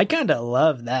humans. I kind of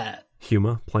love that.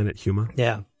 Huma, planet Huma.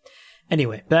 Yeah.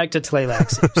 Anyway, back to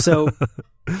Tleilax. So...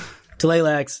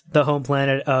 Tleilax, the home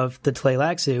planet of the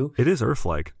Tleilaxu. It is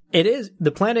Earth-like. It is.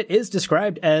 The planet is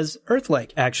described as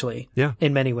Earth-like, actually. Yeah.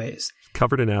 In many ways.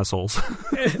 Covered in assholes.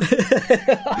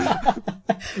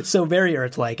 So very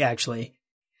Earth-like, actually.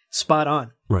 Spot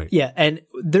on. Right. Yeah, and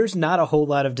there's not a whole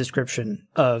lot of description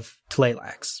of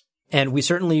Tleilax. And we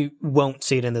certainly won't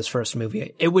see it in this first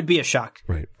movie. It would be a shock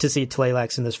to see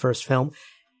Tleilax in this first film.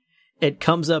 It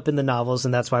comes up in the novels,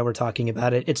 and that's why we're talking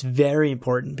about it. It's very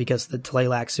important because the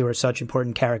Tleilaxu are such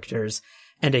important characters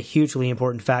and a hugely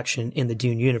important faction in the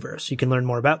Dune universe. You can learn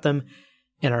more about them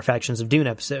in our Factions of Dune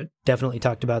episode. Definitely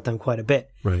talked about them quite a bit.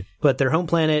 Right. But their home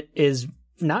planet is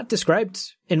not described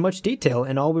in much detail,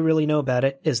 and all we really know about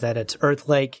it is that it's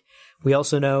Earth-like. We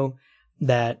also know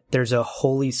that there's a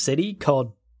holy city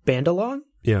called Bandalong.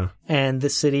 Yeah. And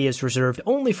this city is reserved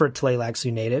only for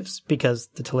Tleilaxu natives because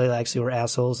the Tleilaxu are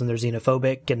assholes and they're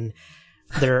xenophobic and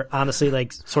they're honestly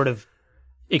like sort of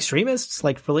extremists,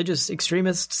 like religious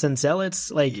extremists and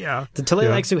zealots. Like the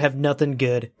Tleilaxu have nothing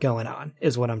good going on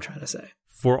is what I'm trying to say.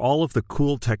 For all of the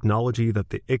cool technology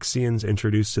that the Ixians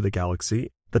introduced to the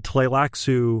galaxy, the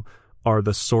Tleilaxu are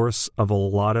the source of a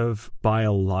lot of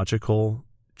biological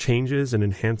changes and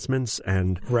enhancements,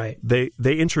 and they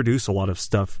introduce a lot of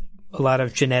stuff. A lot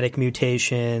of genetic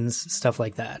mutations, stuff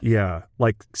like that. Yeah,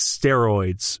 like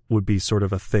steroids would be sort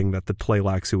of a thing that the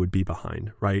Tleilaxu would be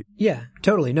behind, right? Yeah,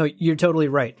 totally. No, you're totally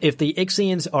right. If the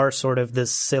Ixians are sort of the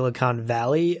Silicon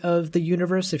Valley of the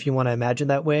universe, if you want to imagine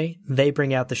that way, they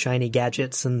bring out the shiny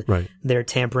gadgets and they're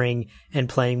tampering and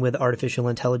playing with artificial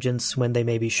intelligence when they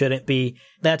maybe shouldn't be.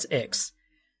 That's Ix.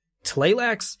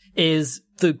 Tleilax is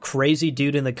the crazy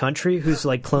dude in the country who's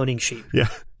like cloning sheep.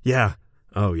 Yeah.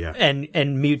 Oh, yeah. And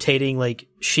mutating like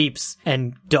sheeps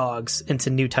and dogs into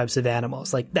new types of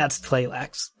animals. Like that's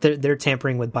Tleilax. They're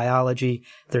tampering with biology.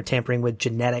 They're tampering with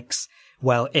genetics,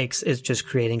 while Ix is just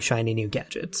creating shiny new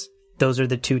gadgets. Those are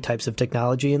the two types of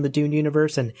technology in the Dune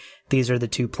universe, and these are the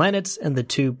two planets and the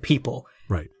two people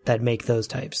that make those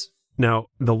types. Now,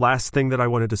 the last thing that I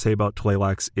wanted to say about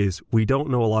Tleilax is we don't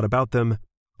know a lot about them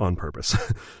on purpose.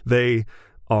 They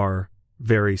are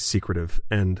very secretive,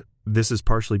 and this is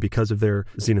partially because of their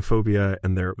xenophobia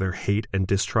and their hate and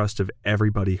distrust of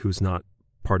everybody who's not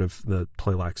part of the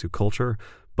Tleilaxu culture.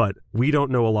 But we don't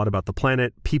know a lot about the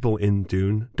planet. People in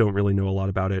Dune don't really know a lot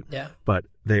about it. Yeah. But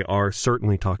they are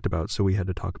certainly talked about, so we had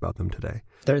to talk about them today.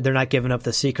 They're not giving up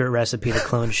the secret recipe to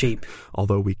clone sheep.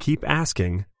 Although we keep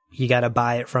asking. You got to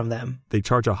buy it from them. They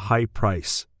charge a high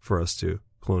price for us to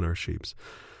clone our sheeps.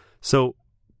 So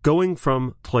going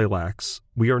from Tleilax,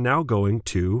 we are now going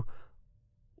to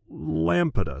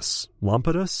Lampada's.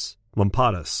 Lampada's?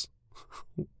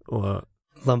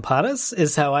 Lampadas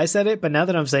is how I said it, but now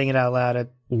that I'm saying it out loud,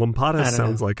 Lampadas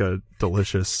sounds like a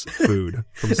delicious food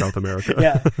from South America.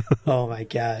 Yeah. Oh my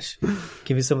gosh.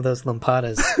 Give me some of those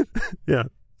lampadas. Yeah.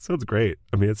 Sounds great.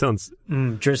 I mean, it sounds...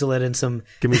 drizzle it in some...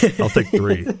 I'll take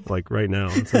 3, like right now.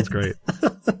 It sounds great.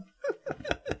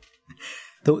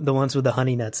 The ones with the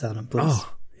honey nuts on them, please.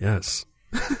 Oh, yes.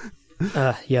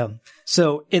 Yeah.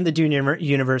 So in the Dune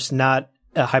universe, not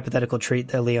a hypothetical treat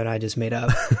that Leo and I just made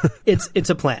up. It's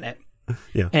a planet.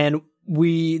 Yeah. And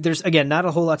there's again not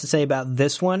a whole lot to say about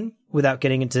this one without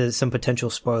getting into some potential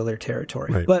spoiler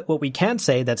territory. Right. But what we can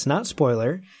say that's not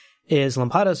spoiler is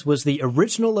Lampadas was the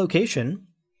original location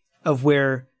of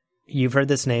where, you've heard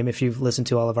this name if you've listened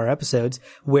to all of our episodes,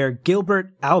 where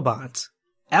Gilbert Albans,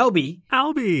 Albie.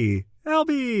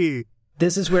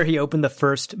 This is where he opened the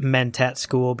first Mentat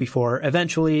school before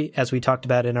eventually, as we talked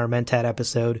about in our Mentat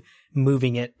episode,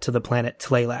 moving it to the planet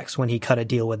Tleilax when he cut a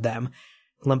deal with them.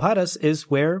 Lampadas is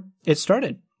where it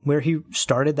started, where he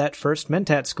started that first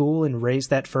Mentat school and raised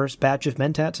that first batch of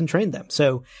Mentats and trained them.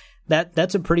 So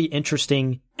that's a pretty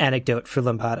interesting anecdote for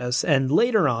Lampadas. And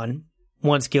later on,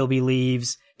 once Gilby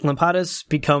leaves, Lampadas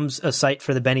becomes a site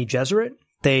for the Bene Gesserit.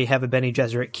 They have a Bene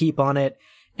Gesserit keep on it.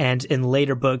 And in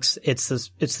later books, it's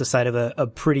the site of a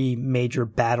pretty major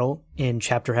battle in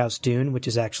Chapter House Dune, which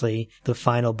is actually the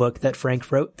final book that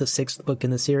Frank wrote, the 6th book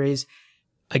in the series.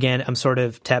 Again, I'm sort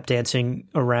of tap dancing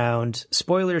around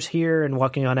spoilers here and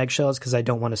walking on eggshells because I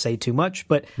don't want to say too much,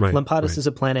 but Lampadas is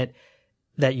a planet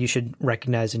that you should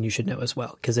recognize and you should know as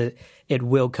well, because it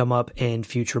will come up in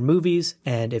future movies,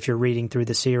 and if you're reading through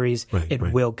the series, it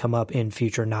will come up in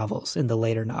future novels, in the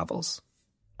later novels.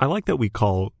 I like that we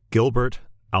call Gilbert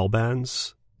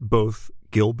Albans both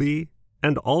Gilby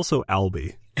and also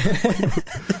Albie.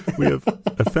 We have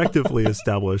effectively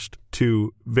established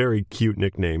two very cute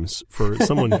nicknames for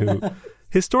someone who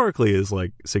historically is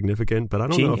like significant, but I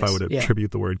don't know if I would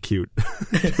attribute the word cute.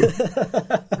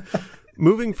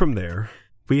 Moving from there,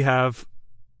 we have,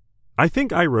 I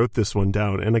think I wrote this one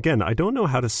down, and again, I don't know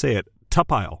how to say it,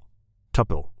 Tupile.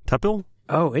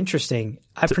 Oh, interesting.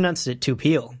 I pronounced it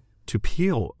Tupile.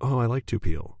 Tupile. Oh, I like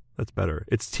Tupile. That's better.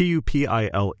 It's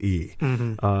Tupile.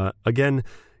 Again,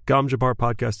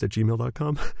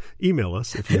 gomjabarpodcast@gmail.com. Email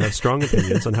us if you have strong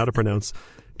opinions on how to pronounce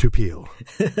Tupile.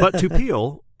 But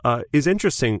Tupile is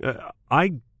interesting.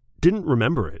 I didn't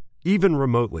remember it, even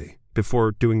remotely,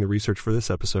 before doing the research for this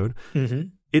episode. Mm-hmm.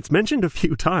 It's mentioned a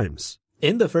few times.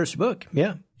 In the first book,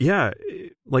 yeah. Yeah,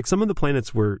 like some of the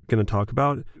planets we're going to talk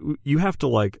about, you have to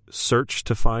like search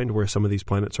to find where some of these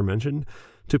planets are mentioned.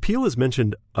 Tupile is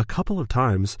mentioned a couple of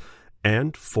times,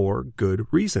 and for good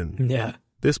reason. Yeah.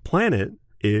 This planet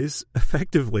is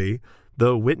effectively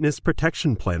the Witness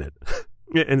Protection Planet.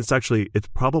 And it's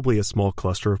probably a small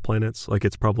cluster of planets. Like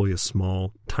it's probably a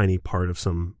small, tiny part of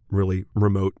some really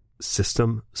remote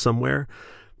system somewhere.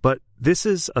 But this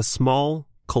is a small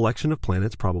collection of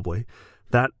planets, probably,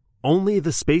 that only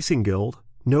the Spacing Guild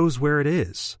knows where it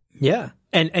is. Yeah.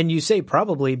 And you say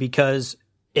probably because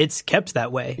it's kept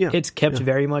that way. Yeah. It's kept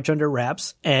very much under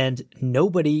wraps, and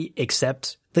nobody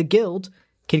except the Guild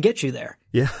can get you there.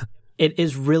 Yeah. It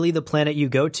is really the planet you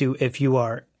go to if you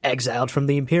are exiled from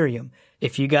the Imperium.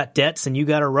 If you got debts and you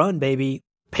got to run, baby,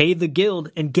 pay the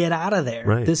Guild and get out of there.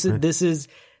 Right, this is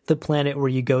the planet where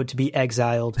you go to be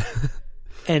exiled.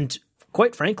 And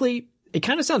quite frankly, it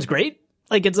kind of sounds great.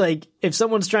 Like, it's like if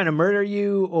someone's trying to murder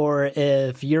you, or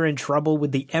if you're in trouble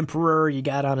with the Emperor you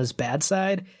got on his bad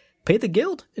side, pay the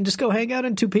Guild and just go hang out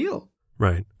in Tupile.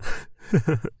 Right.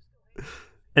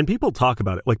 And people talk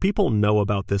about it. Like, people know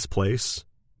about this place.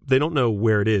 They don't know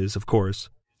where it is, of course.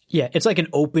 Yeah, it's like an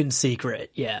open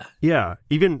secret. Yeah. Yeah.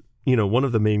 Even, one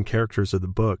of the main characters of the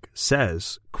book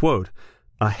says, quote,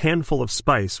 "A handful of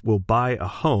spice will buy a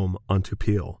home on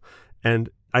Tupile." And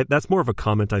that's more of a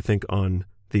comment, I think, on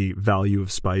the value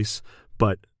of spice,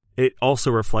 but it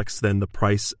also reflects then the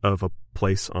price of a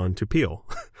place on Tupile.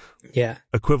 Yeah.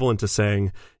 Equivalent to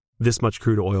saying, this much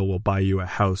crude oil will buy you a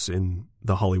house in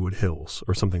the Hollywood Hills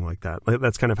or something like that.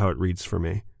 That's kind of how it reads for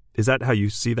me. Is that how you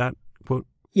see that quote?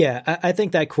 Yeah, I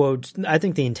think that quote, I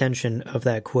think the intention of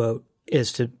that quote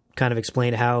is to kind of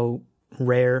explain how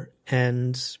rare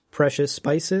and precious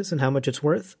spice is and how much it's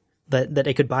worth, that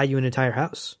it could buy you an entire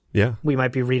house. Yeah. We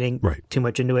might be reading too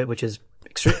much into it, which is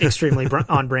extremely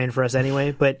on brand for us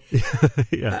anyway, but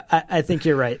yeah. I think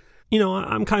you're right.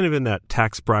 I'm kind of in that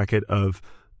tax bracket of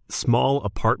small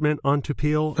apartment on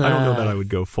Tupile. I don't know that I would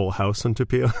go full house on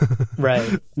Tupile.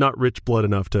 Right. Not rich blood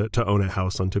enough to own a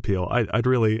house on Tupile.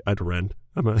 I'd rent.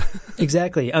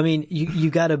 Exactly. I mean, you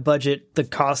got to budget the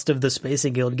cost of the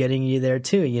Spacing Guild getting you there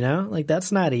too, Like,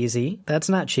 that's not easy. That's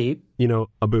not cheap.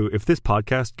 Abu, if this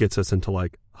podcast gets us into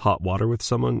like hot water with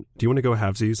someone, do you want to go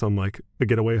halvesies on like a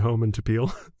getaway home in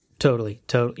Tupile? Totally.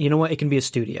 You know what? It can be a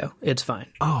studio. It's fine.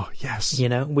 Oh, yes.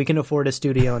 We can afford a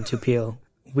studio in Tupile.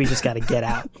 We just got to get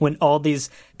out. When all these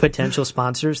potential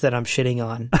sponsors that I'm shitting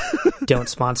on don't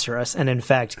sponsor us, and in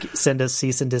fact send us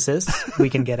cease and desist, we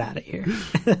can get out of here.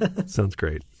 Sounds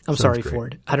great. I'm sorry,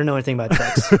 Ford. I don't know anything about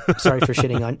trucks. Sorry for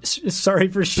shitting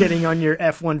on your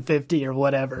F-150 or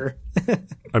whatever.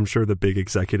 I'm sure the big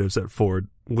executives at Ford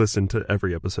listen to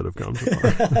every episode of Gom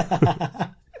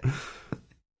Jabbar.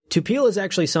 Tupile is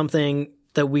actually something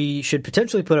that we should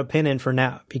potentially put a pin in for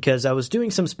now, because I was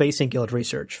doing some Spacing Guild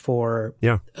research for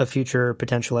a future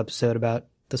potential episode about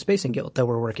the Spacing Guild that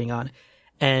we're working on.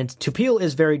 And Tupil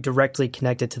is very directly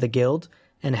connected to the guild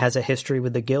and has a history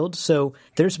with the guild. So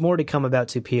there's more to come about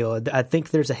Tupil. I think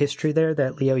there's a history there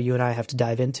that, Leo, you and I have to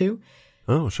dive into.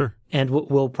 Oh, sure. And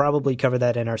we'll probably cover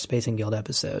that in our Spacing Guild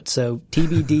episode. So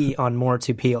TBD on more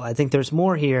Tupil. I think there's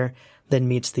more here than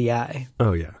meets the eye.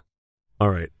 Oh, yeah. All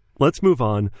right. Let's move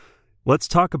on. Let's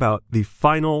talk about the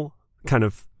final kind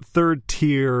of third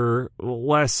tier,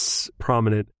 less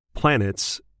prominent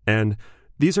planets. And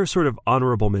these are sort of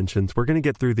honorable mentions. We're going to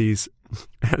get through these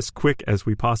as quick as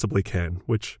we possibly can,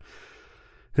 which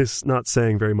is not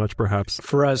saying very much, perhaps.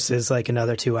 For us, is like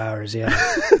another 2 hours, yeah.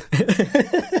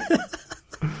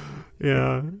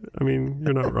 Yeah, I mean,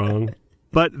 you're not wrong.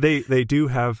 But they do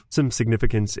have some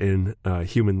significance in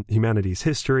humanity's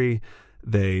history.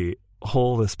 They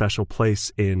hold a special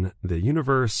place in the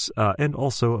universe, and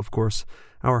also, of course,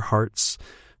 our hearts.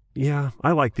 Yeah,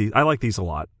 I like these. I like these a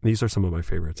lot. These are some of my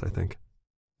favorites, I think.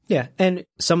 Yeah, and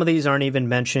some of these aren't even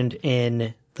mentioned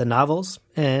in the novels,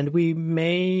 and we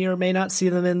may or may not see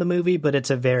them in the movie, but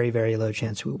it's a very, very low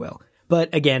chance we will.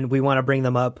 But again, we want to bring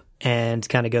them up and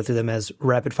kind of go through them as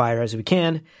rapid fire as we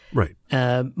can. Right.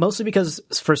 Mostly because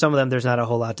for some of them, there's not a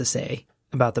whole lot to say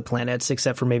about the planets,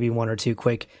 except for maybe one or two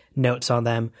quick notes on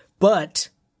them. But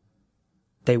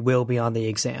they will be on the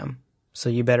exam, so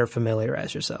you better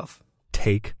familiarize yourself.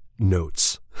 Take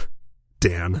notes,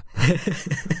 Dan.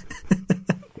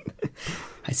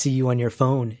 I see you on your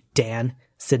phone, Dan,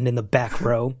 sitting in the back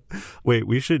row. Wait,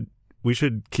 we should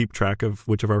keep track of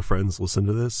which of our friends listen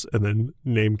to this and then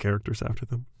name characters after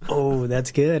them. Oh,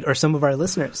 that's good. Or some of our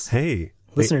listeners. Hey,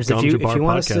 listeners, if you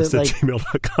want us to, like,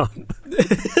 gmail.com.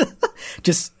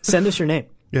 Just send us your name.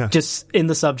 Yeah. Just in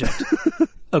the subject.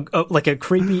 Like a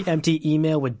creepy, empty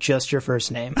email with just your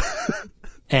first name.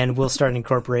 And we'll start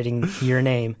incorporating your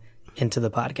name into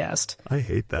the podcast. I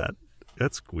hate that.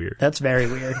 That's weird. That's very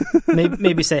weird.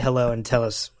 Maybe say hello and tell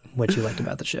us what you like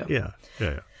about the show. Yeah.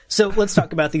 So let's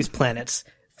talk about these planets.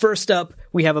 First up,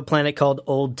 we have a planet called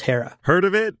Old Terra. Heard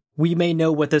of it? We may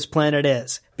know what this planet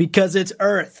is because it's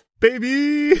Earth.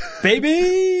 Baby!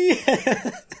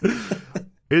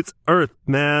 It's Earth,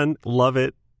 man. Love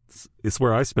it. It's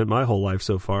where I spent my whole life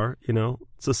so far. You know,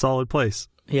 it's a solid place.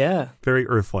 Yeah. Very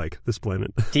Earth-like, this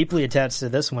planet. Deeply attached to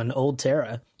this one, Old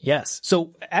Terra. Yes.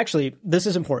 So actually, this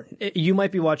is important. You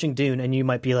might be watching Dune and you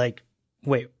might be like,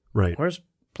 wait, right. Where's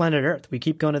planet Earth? We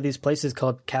keep going to these places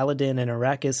called Caladan and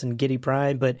Arrakis and Giddy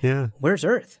Prime, but where's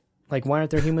Earth? Like, why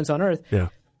aren't there humans on Earth? Yeah.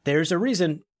 There's a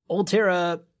reason. Old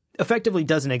Terra effectively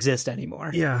doesn't exist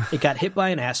anymore. Yeah. It got hit by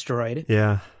an asteroid.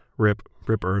 Yeah. Rip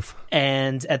Earth.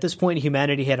 And at this point,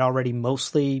 humanity had already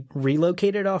mostly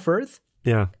relocated off Earth.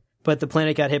 Yeah. But the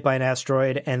planet got hit by an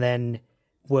asteroid and then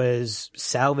was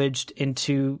salvaged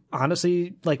into,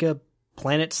 honestly, like a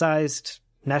planet-sized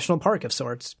national park of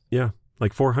sorts. Yeah.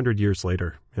 Like 400 years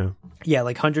later. Yeah. Yeah,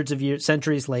 like hundreds of years,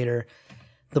 centuries later,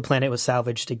 the planet was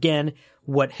salvaged again.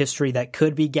 What history that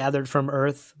could be gathered from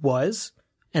Earth was.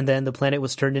 And then the planet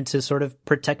was turned into sort of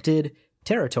protected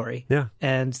territory. Yeah.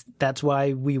 And that's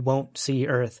why we won't see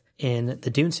Earth in the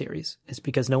Dune series. It's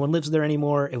because no one lives there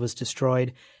anymore. It was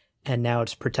destroyed. And now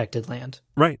it's protected land.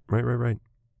 Right.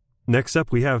 Next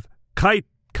up, we have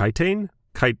Khitan.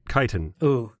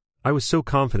 Ooh. I was so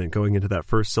confident going into that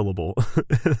first syllable.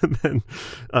 And then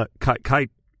Khitan.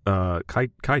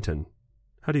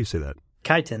 How do you say that?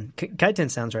 Khitan.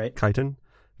 Khitan sounds right. Khitan?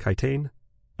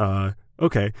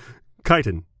 Okay.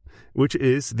 Khitan, which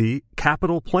is the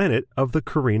capital planet of the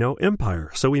Carino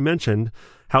Empire. So we mentioned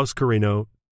House Carino.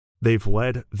 They've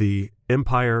led the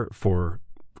empire for,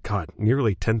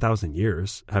 nearly 10,000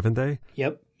 years, haven't they?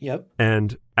 Yep.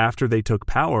 And after they took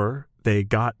power, they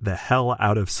got the hell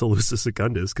out of Seleucia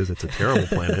Secundus because it's a terrible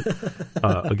planet.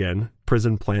 Again,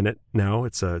 prison planet now.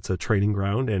 It's a training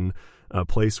ground and a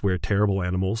place where terrible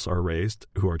animals are raised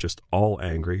who are just all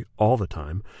angry all the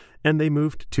time. And they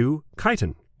moved to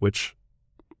Khitan, which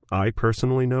I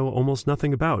personally know almost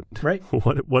nothing about. Right.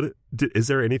 What is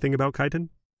there anything about Khitan?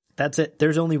 That's it.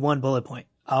 There's only one bullet point.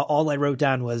 All I wrote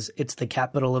down was it's the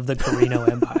capital of the Carino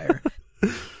Empire.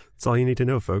 That's all you need to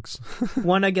know, folks.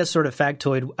 One, I guess, sort of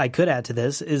factoid I could add to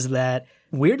this is that,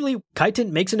 weirdly,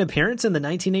 Khitan makes an appearance in the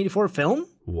 1984 film.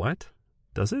 What?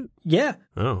 Does it? Yeah.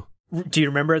 Oh. Do you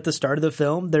remember at the start of the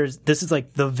film? This is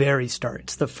like the very start.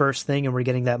 It's the first thing, and we're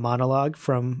getting that monologue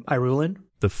from Irulan.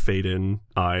 The fade-in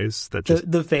eyes that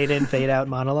just... The fade-in, fade-out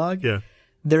monologue. Yeah.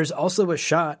 There's also a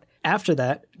shot after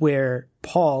that where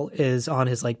Paul is on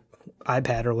his, like,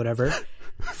 iPad or whatever,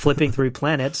 flipping through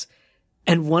planets,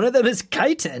 and one of them is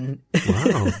Khitan.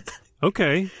 Wow.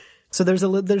 Okay. So there's a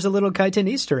little Kyton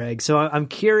Easter egg. So I'm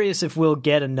curious if we'll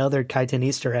get another Kyton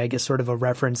Easter egg as sort of a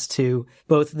reference to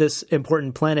both this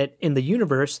important planet in the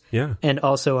universe and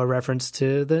also a reference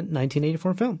to the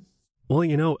 1984 film. Well,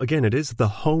 again, it is the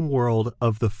home world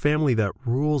of the family that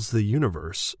rules the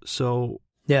universe. So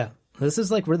yeah, this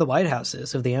is like where the White House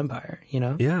is of the Empire,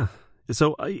 Yeah.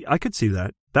 So I could see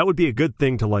that. That would be a good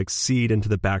thing to like seed into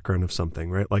the background of something,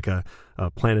 right? Like a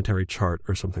planetary chart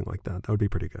or something like that. That would be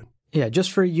pretty good. Yeah,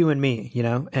 just for you and me,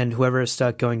 and whoever is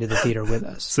stuck going to the theater with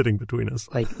us. Sitting between us.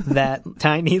 Like that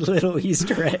tiny little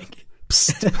Easter egg.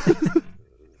 Psst.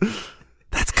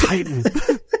 That's Kyton.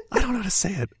 I don't know how to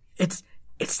say it.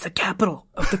 It's the capital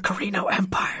of the Carino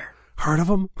Empire. Heard of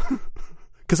them?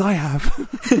 Because I have.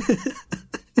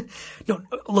 No,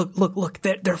 look.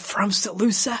 They're from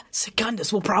Seleucia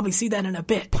Secundus. We'll probably see that in a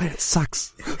bit. Planet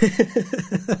sucks.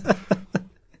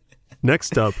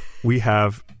 Next up, we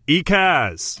have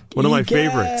Ekaz, one of my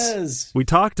favorites. We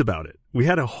talked about it. We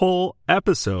had a whole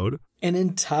episode. An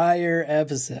entire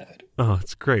episode. Oh,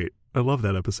 it's great. I love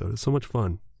that episode. It's so much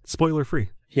fun. Spoiler free.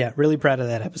 Yeah, really proud of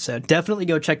that episode. Definitely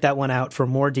go check that one out for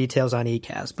more details on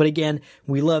Ekaz. But again,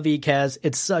 we love Ekaz.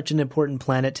 It's such an important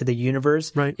planet to the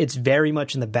universe. Right. It's very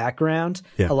much in the background.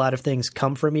 Yeah. A lot of things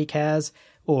come from Ekaz,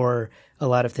 or a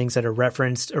lot of things that are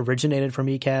referenced originated from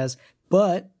Ekaz.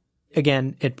 But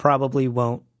again, it probably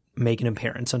won't make an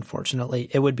appearance, unfortunately.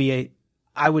 It would be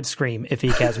I would scream if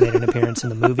Ekaz made an appearance in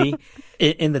the movie.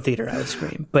 In the theater, I would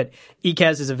scream. But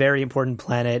Ekaz is a very important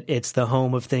planet. It's the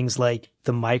home of things like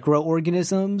the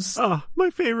microorganisms. Oh, my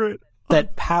favorite.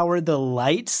 That power the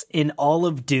lights in all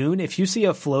of Dune. If you see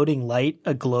a floating light,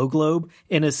 a glow globe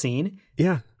in a scene.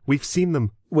 Yeah, we've seen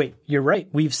them. Wait, you're right.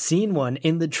 We've seen one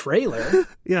in the trailer.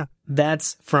 Yeah.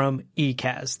 That's from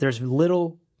Ekaz. There's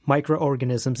little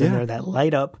microorganisms in there that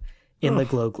light up in the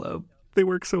glow globe. They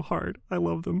work so hard. I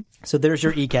love them. So there's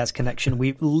your Ekaz connection.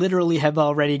 We literally have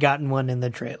already gotten one in the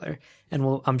trailer,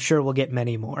 and I'm sure we'll get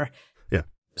many more. Yeah.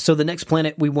 So the next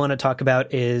planet we want to talk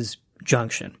about is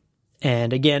Junction.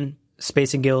 And again,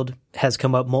 Spacing Guild has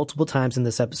come up multiple times in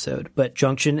this episode, but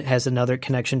Junction has another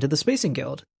connection to the Spacing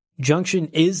Guild. Junction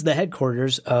is the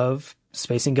headquarters of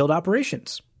Spacing Guild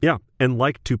operations. Yeah, and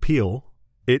like Tupil,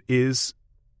 it is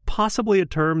possibly a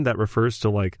term that refers to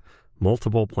like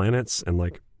multiple planets and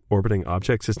like orbiting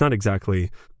objects. It's not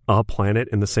exactly a planet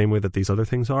in the same way that these other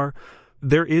things are.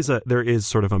 There is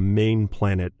sort of a main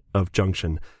planet of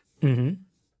Junction. Mm-hmm.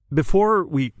 Before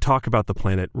we talk about the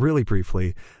planet really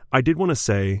briefly, I did want to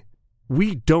say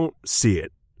we don't see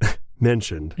it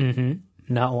mentioned.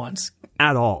 Mm-hmm. Not once.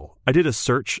 At all. I did a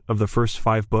search of the first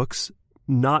 5 books,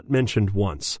 not mentioned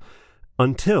once,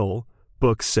 until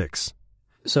book 6.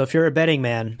 So if you're a betting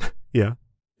man, yeah,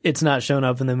 it's not shown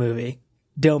up in the movie.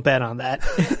 Don't bet on that.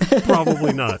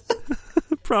 Probably not.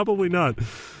 Probably not.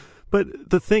 But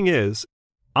the thing is,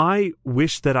 I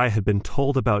wish that I had been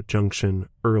told about Junction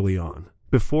early on,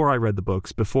 before I read the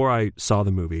books, before I saw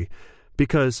the movie,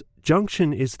 because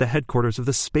Junction is the headquarters of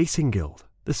the Spacing Guild.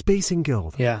 The Spacing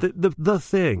Guild. Yeah. The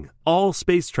thing. All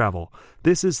space travel.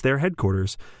 This is their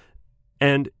headquarters.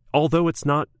 And although it's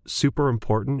not super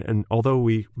important, and although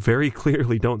we very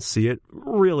clearly don't see it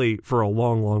really for a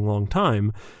long, long, long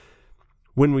time,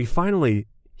 when we finally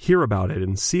hear about it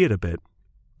and see it a bit,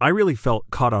 I really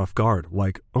felt caught off guard.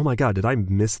 Like, oh my God, did I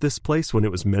miss this place when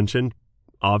it was mentioned,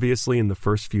 obviously, in the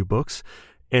first few books?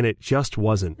 And it just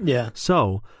wasn't. Yeah.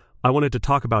 So I wanted to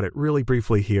talk about it really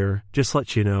briefly here, just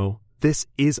let you know this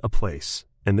is a place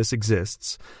and this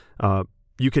exists.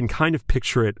 You can kind of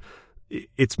picture it.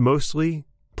 It's mostly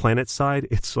planet side.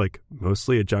 It's like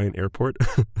mostly a giant airport.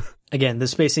 Again, the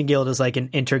Spacing Guild is like an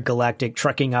intergalactic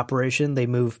trucking operation. They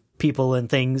move people and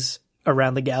things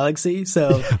around the galaxy.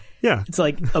 So yeah. It's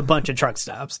like a bunch of truck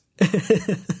stops.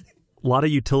 A lot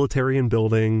of utilitarian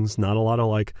buildings, not a lot of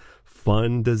like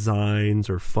fun designs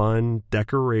or fun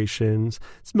decorations.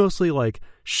 It's mostly like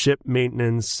ship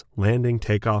maintenance, landing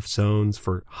takeoff zones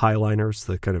for Highliners,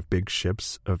 the kind of big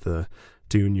ships of the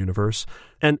Dune universe.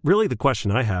 And really the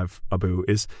question I have, Abu,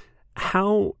 is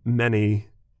how many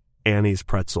Annie's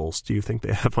pretzels do you think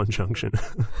they have on Junction?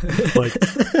 Like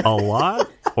a lot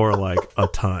or like a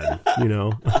ton, you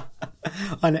know?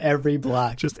 On every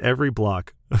block. Just every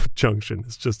block of Junction.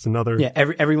 It's just another... Yeah,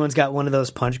 everyone's got one of those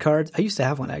punch cards. I used to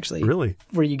have one, actually. Really?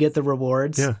 Where you get the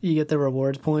rewards. Yeah. You get the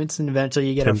rewards points, and eventually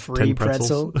you get a free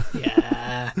pretzel.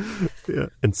 Yeah. Yeah.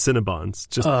 And Cinnabons.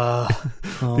 Just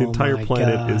the entire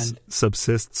planet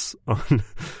subsists on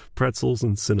pretzels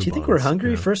and Cinnabons. Do you think we're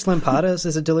hungry? Yeah. First lampadas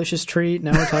is a delicious treat.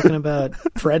 Now we're talking about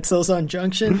pretzels on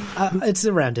Junction. It's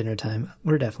around dinner time.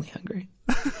 We're definitely hungry.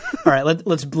 All right,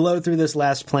 let's blow through this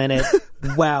last planet.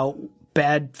 Wow.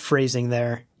 bad phrasing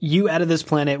there. You added this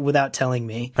planet without telling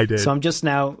me. I did. So I'm just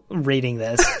now reading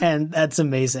this, and that's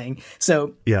amazing.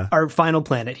 So Yeah. our final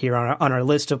planet here on our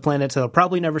list of planets that'll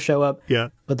probably never show up, Yeah.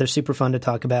 but they're super fun to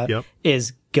talk about, Yep.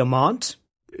 is Gamont.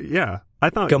 Yeah. I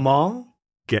thought Gamal?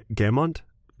 Gamont?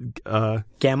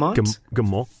 Gamont?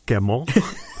 Gamont?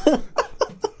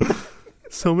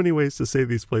 So many ways to say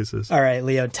these places. All right,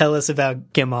 Leo, tell us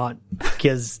about Gamont,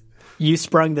 because you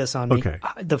sprung this on me. Okay.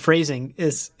 The phrasing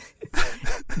is...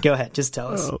 Go ahead, just tell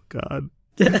us. Oh, God.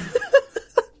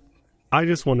 I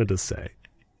just wanted to say,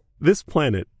 this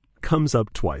planet comes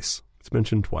up twice. It's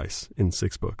mentioned twice in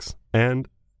 6 books. And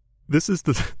this is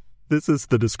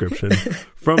the description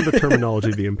from the terminology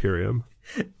of the Imperium.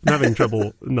 I'm having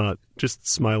trouble not just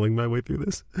smiling my way through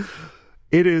this.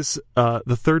 It is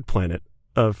the third planet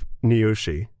of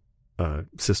Neoshi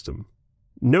system,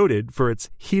 noted for its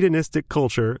hedonistic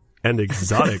culture and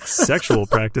exotic sexual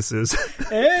practices.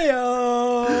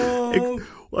 Heyo!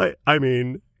 I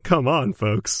mean, come on,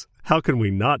 folks. How can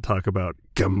we not talk about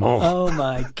Gamont? Oh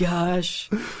my gosh.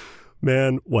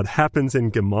 Man, what happens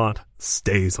in Gamont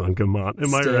stays on Gamont.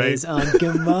 Am I right? Stays on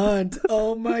Gamont.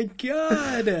 Oh my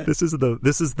god. This is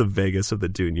the Vegas of the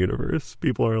Dune universe.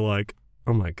 People are like,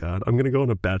 oh my god, I'm going to go on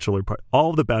a bachelor party.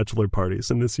 All of the bachelor parties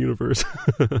in this universe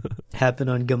happen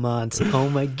on Gamont. Oh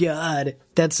my god.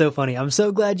 That's so funny. I'm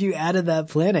so glad you added that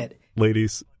planet.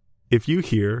 Ladies, if you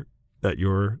hear that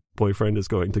your boyfriend is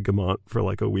going to Gamont for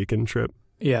like a weekend trip,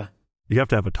 Yeah. you have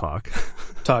to have a talk.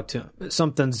 Talk to him.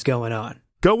 Something's going on.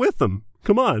 Go with them.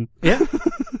 Come on. Yeah.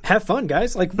 Have fun,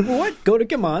 guys. Like, what? Go to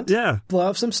Gamont. Yeah. Blow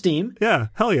off some steam. Yeah.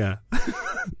 Hell yeah.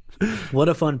 What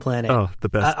a fun planet. Oh, the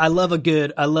best. I love a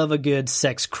good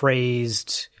sex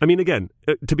crazed. I mean, again,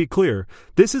 to be clear,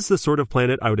 this is the sort of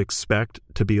planet I would expect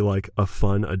to be like a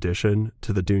fun addition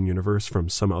to the Dune universe from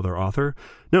some other author.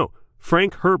 No,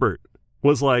 Frank Herbert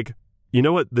was like, you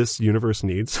know what this universe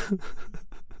needs?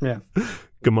 Yeah.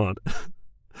 Gamont.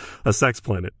 A sex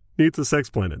planet. Needs a sex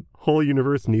planet. Whole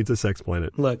universe needs a sex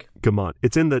planet. Look. Gamont.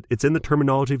 It's in the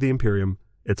terminology of the Imperium.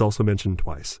 It's also mentioned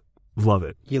twice. Love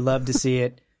it. You love to see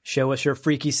it. Show us your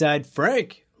freaky side,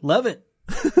 Frank. Love it.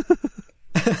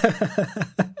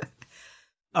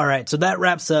 All right, so that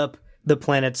wraps up the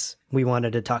planets we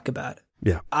wanted to talk about.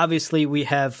 Yeah. Obviously, we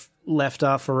have left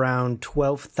off around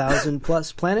 12,000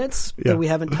 plus planets that we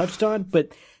haven't touched on, but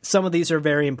some of these are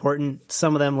very important.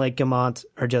 Some of them, like Gamont,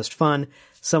 are just fun.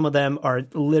 Some of them are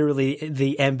literally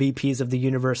the MVPs of the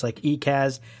universe, like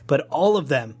Ekaz, but all of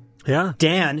them, Yeah.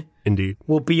 Dan, Indeed.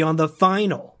 will be on the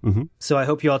final. Mm-hmm. So I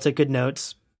hope you all took good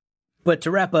notes. But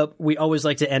to wrap up, we always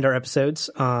like to end our episodes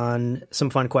on some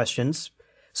fun questions.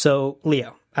 So,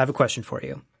 Leo, I have a question for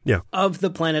you. Yeah. Of the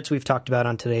planets we've talked about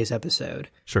on today's episode,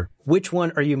 Sure. which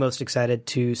one are you most excited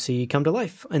to see come to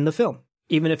life in the film,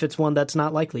 even if it's one that's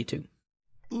not likely to?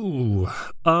 Ooh.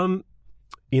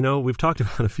 We've talked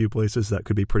about a few places that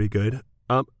could be pretty good.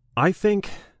 I think,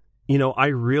 I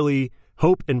really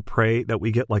hope and pray that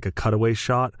we get like a cutaway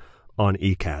shot on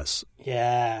Ekaz.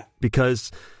 Yeah.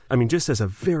 Because, just as a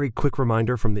very quick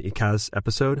reminder from the Ekaz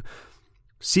episode,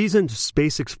 seasoned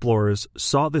space explorers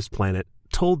saw this planet,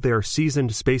 told their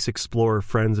seasoned space explorer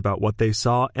friends about what they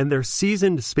saw, and their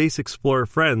seasoned space explorer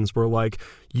friends were like,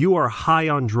 you are high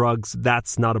on drugs,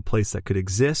 that's not a place that could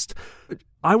exist.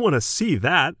 I want to see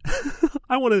that.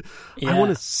 I want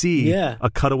to see a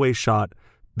cutaway shot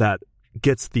that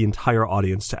gets the entire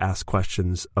audience to ask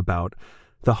questions about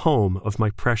the home of my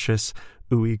precious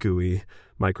ooey gooey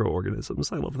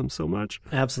microorganisms. I love them so much.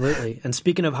 Absolutely. And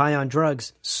speaking of high on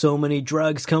drugs, so many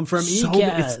drugs come from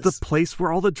Ekaz. It's the place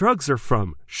where all the drugs are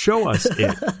from. Show us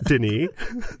it, Denis.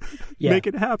 Yeah. Make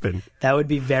it happen. That would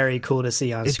be very cool to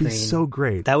see on screen. It'd be so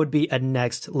great. That would be a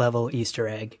next level Easter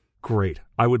egg. Great.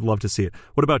 I would love to see it.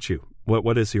 What about you?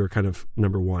 What is your kind of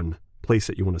number one place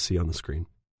that you want to see on the screen?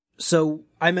 So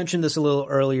I mentioned this a little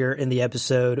earlier in the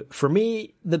episode. For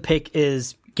me, the pick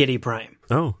is Giedi Prime.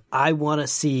 Oh. I want to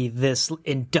see this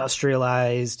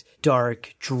industrialized,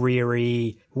 dark,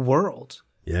 dreary world.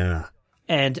 Yeah.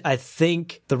 And I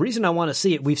think the reason I want to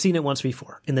see it, we've seen it once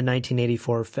before in the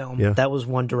 1984 film. Yeah. That was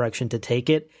one direction to take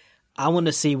it. I want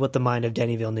to see what the mind of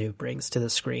Denis Villeneuve brings to the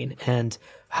screen and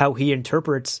how he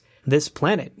interprets this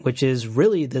planet, which is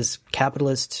really this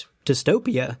capitalist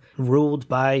dystopia ruled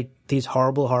by these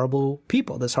horrible, horrible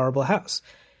people, this horrible house.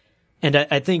 And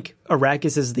I think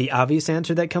Arrakis is the obvious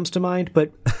answer that comes to mind,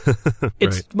 but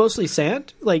it's right. mostly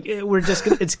sand. Like,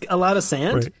 it's a lot of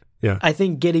sand. Right. Yeah. I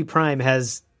think Giedi Prime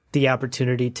has the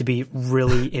opportunity to be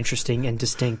really interesting and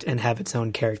distinct and have its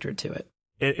own character to it.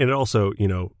 And also,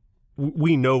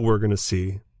 we know we're going to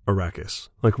see Arrakis.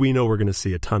 Like, we know we're going to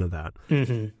see a ton of that.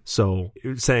 Mm-hmm. So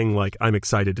saying, like, I'm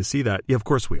excited to see that, yeah, of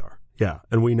course we are. Yeah,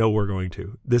 and we know we're going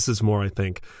to. This is more, I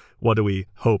think, what do we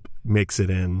hope makes it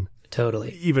in?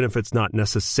 Totally. Even if it's not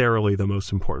necessarily the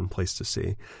most important place to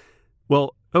see.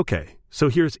 Well, okay. So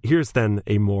here's then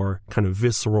a more kind of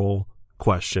visceral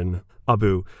question.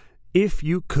 Abu, if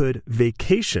you could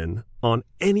vacation on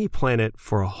any planet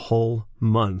for a whole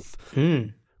month,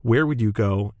 where would you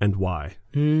go and why?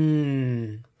 I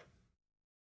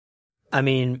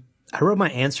mean, I wrote my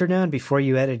answer down before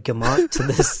you added Gamont to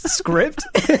this script.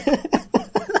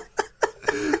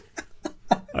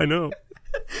 I know.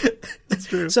 That's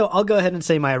true. So I'll go ahead and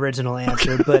say my original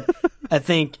answer, but I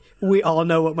think we all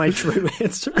know what my true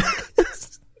answer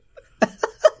is.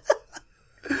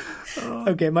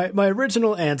 Okay, my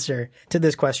original answer to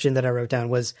this question that I wrote down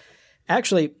was,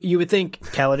 actually, you would think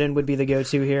Caladan would be the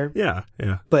go-to here. Yeah.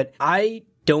 But I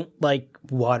don't like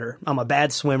water. I'm a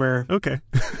bad swimmer. Okay.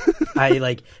 I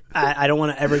don't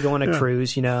want to ever go on a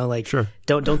cruise, like, sure.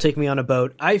 Don't take me on a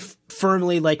boat. I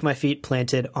firmly like my feet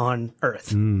planted on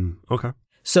Earth. Okay.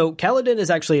 So Caladan is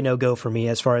actually a no-go for me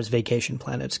as far as vacation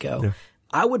planets go. Yeah.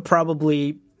 I would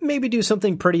probably maybe do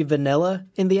something pretty vanilla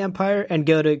in the Empire and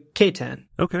go to Catan.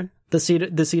 Okay. The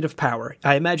seat of power.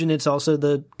 I imagine it's also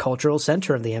the cultural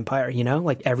center of the Empire,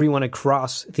 like everyone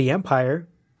across the Empire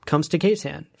comes to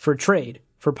Catan for trade,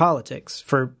 for politics,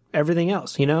 for everything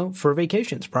else, for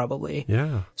vacations probably.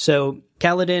 Yeah. So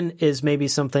Caladan is maybe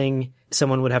something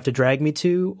someone would have to drag me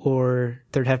to, or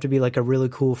there'd have to be like a really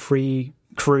cool free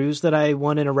cruise that I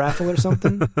won in a raffle or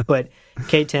something. But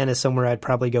Catan is somewhere I'd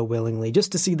probably go willingly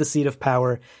just to see the seat of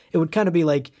power. It would kind of be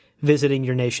like visiting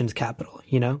your nation's capital,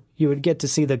 You would get to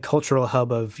see the cultural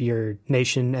hub of your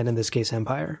nation, and in this case,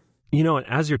 empire. And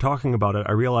as you're talking about it,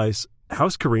 I realize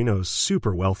House Carino's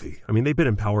super wealthy. I mean, they've been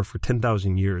in power for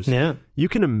 10,000 years. Yeah. You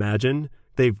can imagine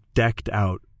they've decked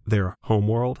out their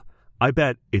homeworld. I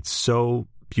bet it's so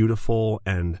beautiful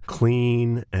and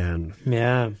clean and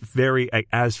very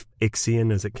as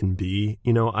Ixian as it can be.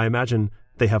 I imagine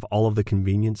they have all of the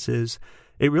conveniences.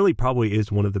 It really probably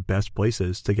is one of the best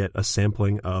places to get a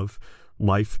sampling of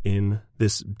life in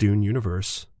this Dune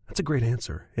universe. That's a great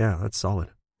answer. Yeah, that's solid.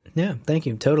 Yeah, thank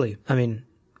you. Totally. I mean,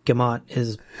 Gamont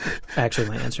is actually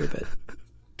my answer, but...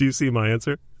 Do you see my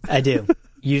answer? I do.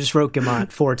 You just wrote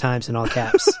Gamont 4 times in all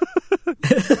caps.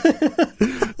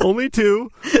 Only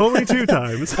two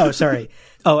times. Oh, sorry.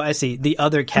 Oh, I see. The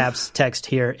other caps text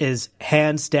here is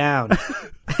hands down.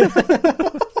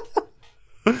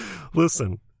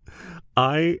 Listen,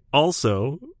 I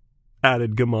also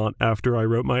added Gamont after I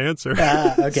wrote my answer.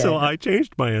 Okay. So I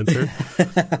changed my answer.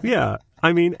 Yeah.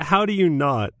 I mean, how do you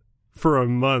not, for a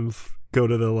month, go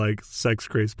to the, sex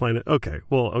crazed planet? Okay.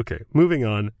 Moving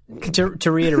on.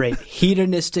 To reiterate,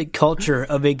 hedonistic culture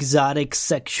of exotic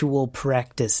sexual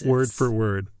practices. Word for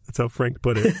word. That's how Frank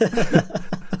put it.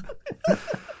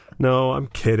 No, I'm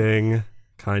kidding.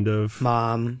 Kind of.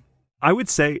 Mom. I would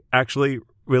say, actually,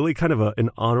 really kind of an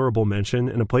honorable mention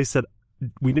in a place that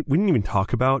we didn't even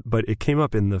talk about, but it came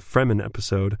up in the Fremen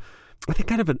episode. I think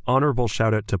kind of an honorable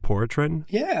shout out to Porotrin.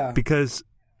 Yeah. Because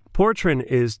Porotrin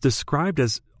is described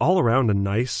as all around a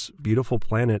nice, beautiful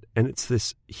planet, and it's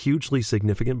this hugely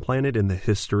significant planet in the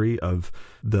history of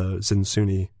the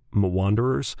Zinsuni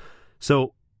Wanderers.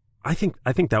 So I think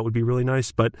that would be really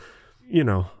nice. But,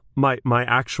 my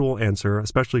actual answer,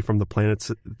 especially from the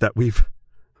planets that we've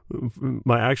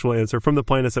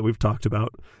talked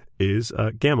about, is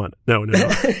Gamont. No.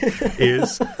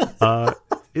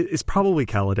 is probably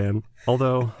Caladan,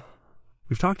 although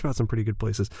we've talked about some pretty good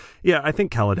places. Yeah, I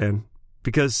think Caladan,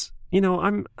 because,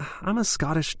 I'm a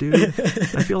Scottish dude.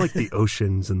 I feel like the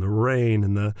oceans and the rain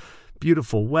and the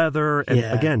beautiful weather. And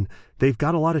again, they've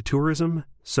got a lot of tourism,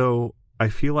 so I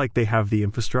feel like they have the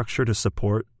infrastructure to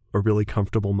support a really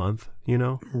comfortable month,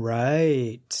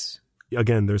 Right.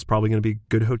 Again, there's probably going to be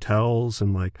good hotels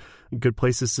and good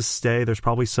places to stay. There's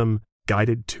probably some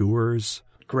guided tours.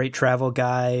 Great travel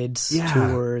guides,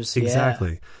 tours.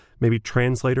 Exactly. Yeah. Maybe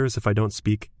translators if I don't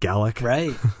speak Gallic.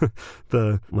 Right.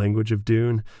 The language of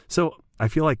Dune. So I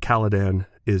feel like Caladan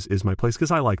is my place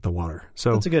because I like the water.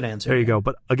 So that's a good answer. There you go.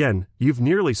 But again, you've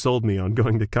nearly sold me on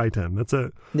going to Catan.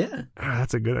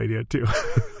 That's a good idea too.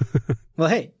 Well,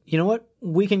 hey, you know what?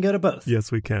 We can go to both.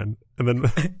 Yes, we can. And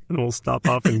then we'll stop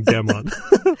off in Gamont.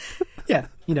 Yeah,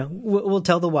 we'll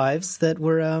tell the wives that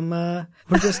we're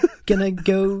just gonna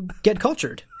go get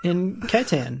cultured in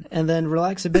Catan and then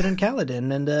relax a bit in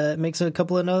Caladan and makes a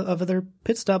couple of other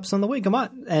pit stops on the way. Come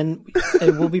on, and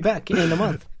we'll be back in a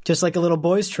month, just like a little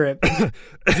boys' trip.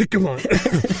 Come on.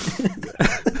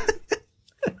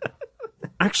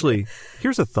 Actually,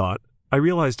 here's a thought. I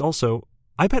realized also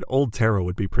I bet Old Terra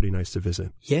would be pretty nice to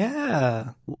visit.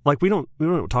 Yeah. Like we don't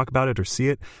talk about it or see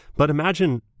it, but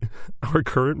imagine our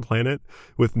current planet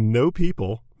with no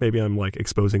people. Maybe I'm like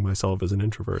exposing myself as an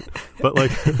introvert, but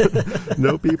like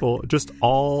no people, just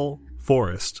all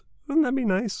forest. Wouldn't that be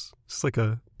nice? Just like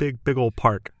a big old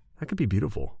park. That could be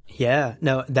beautiful. Yeah.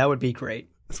 No, that would be great.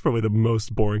 That's probably the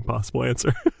most boring possible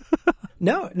answer.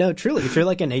 No, truly. If you're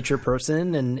like a nature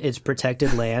person and it's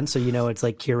protected land, so you know it's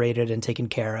like curated and taken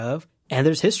care of, and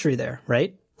there's history there,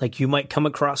 right? Like you might come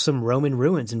across some Roman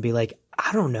ruins and be like,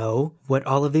 I don't know what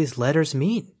all of these letters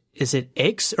mean. Is it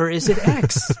X or is it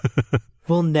X?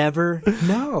 We'll never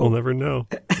know. We'll never know.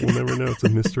 It's a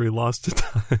mystery lost to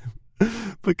time.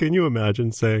 But can you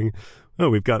imagine saying, oh,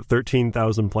 we've got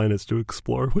 13,000 planets to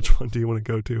explore. Which one do you want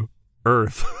to go to?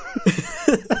 Earth.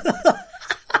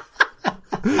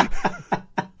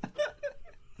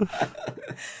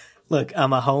 Look,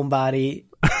 I'm a homebody.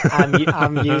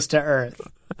 I'm used to Earth.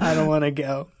 I don't want to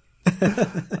go.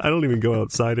 I don't even go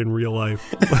outside in real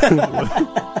life.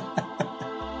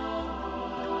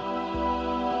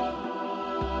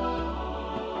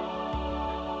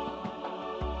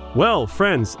 Well,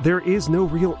 friends, there is no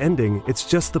real ending. It's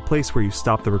just the place where you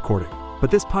stop the recording. But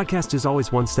this podcast is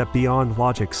always one step beyond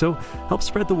logic, so help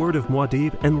spread the word of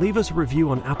Muad'Dib and leave us a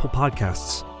review on Apple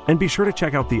Podcasts. And be sure to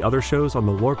check out the other shows on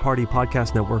the Lore Party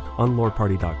Podcast Network on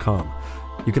loreparty.com.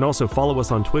 You can also follow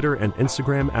us on Twitter and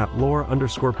Instagram at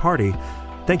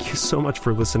lore_party. Thank you so much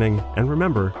for listening, and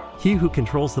remember, he who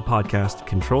controls the podcast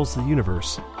controls the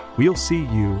universe. We'll see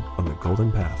you on the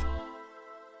Golden Path.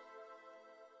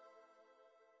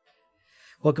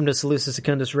 Welcome to Salusa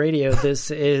Secundus Radio.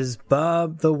 This is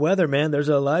Bob the Weatherman. There's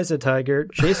a Lysa tiger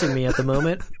chasing me at the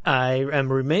moment. I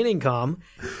am remaining calm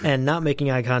and not making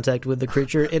eye contact with the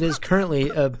creature. It is currently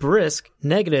a brisk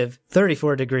negative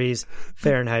 34 degrees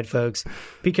Fahrenheit, folks.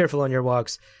 Be careful on your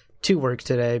walks to work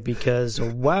today because,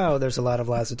 wow, there's a lot of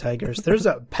Lysa tigers. There's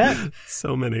a pet.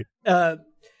 So many.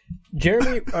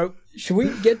 Jeremy, should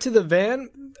we get to the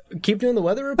van? Keep doing the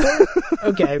weather report?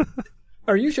 Okay.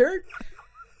 Are you sure?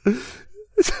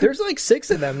 There's like 6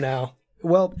 of them now.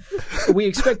 Well, we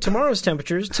expect tomorrow's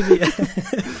temperatures to be...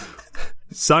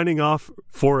 Signing off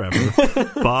forever,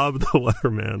 Bob the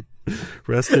Weatherman.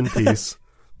 Rest in peace,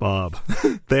 Bob.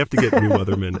 They have to get new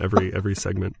weathermen every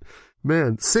segment.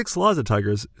 Man, 6 Lysa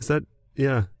tigers. Is that...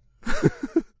 Yeah.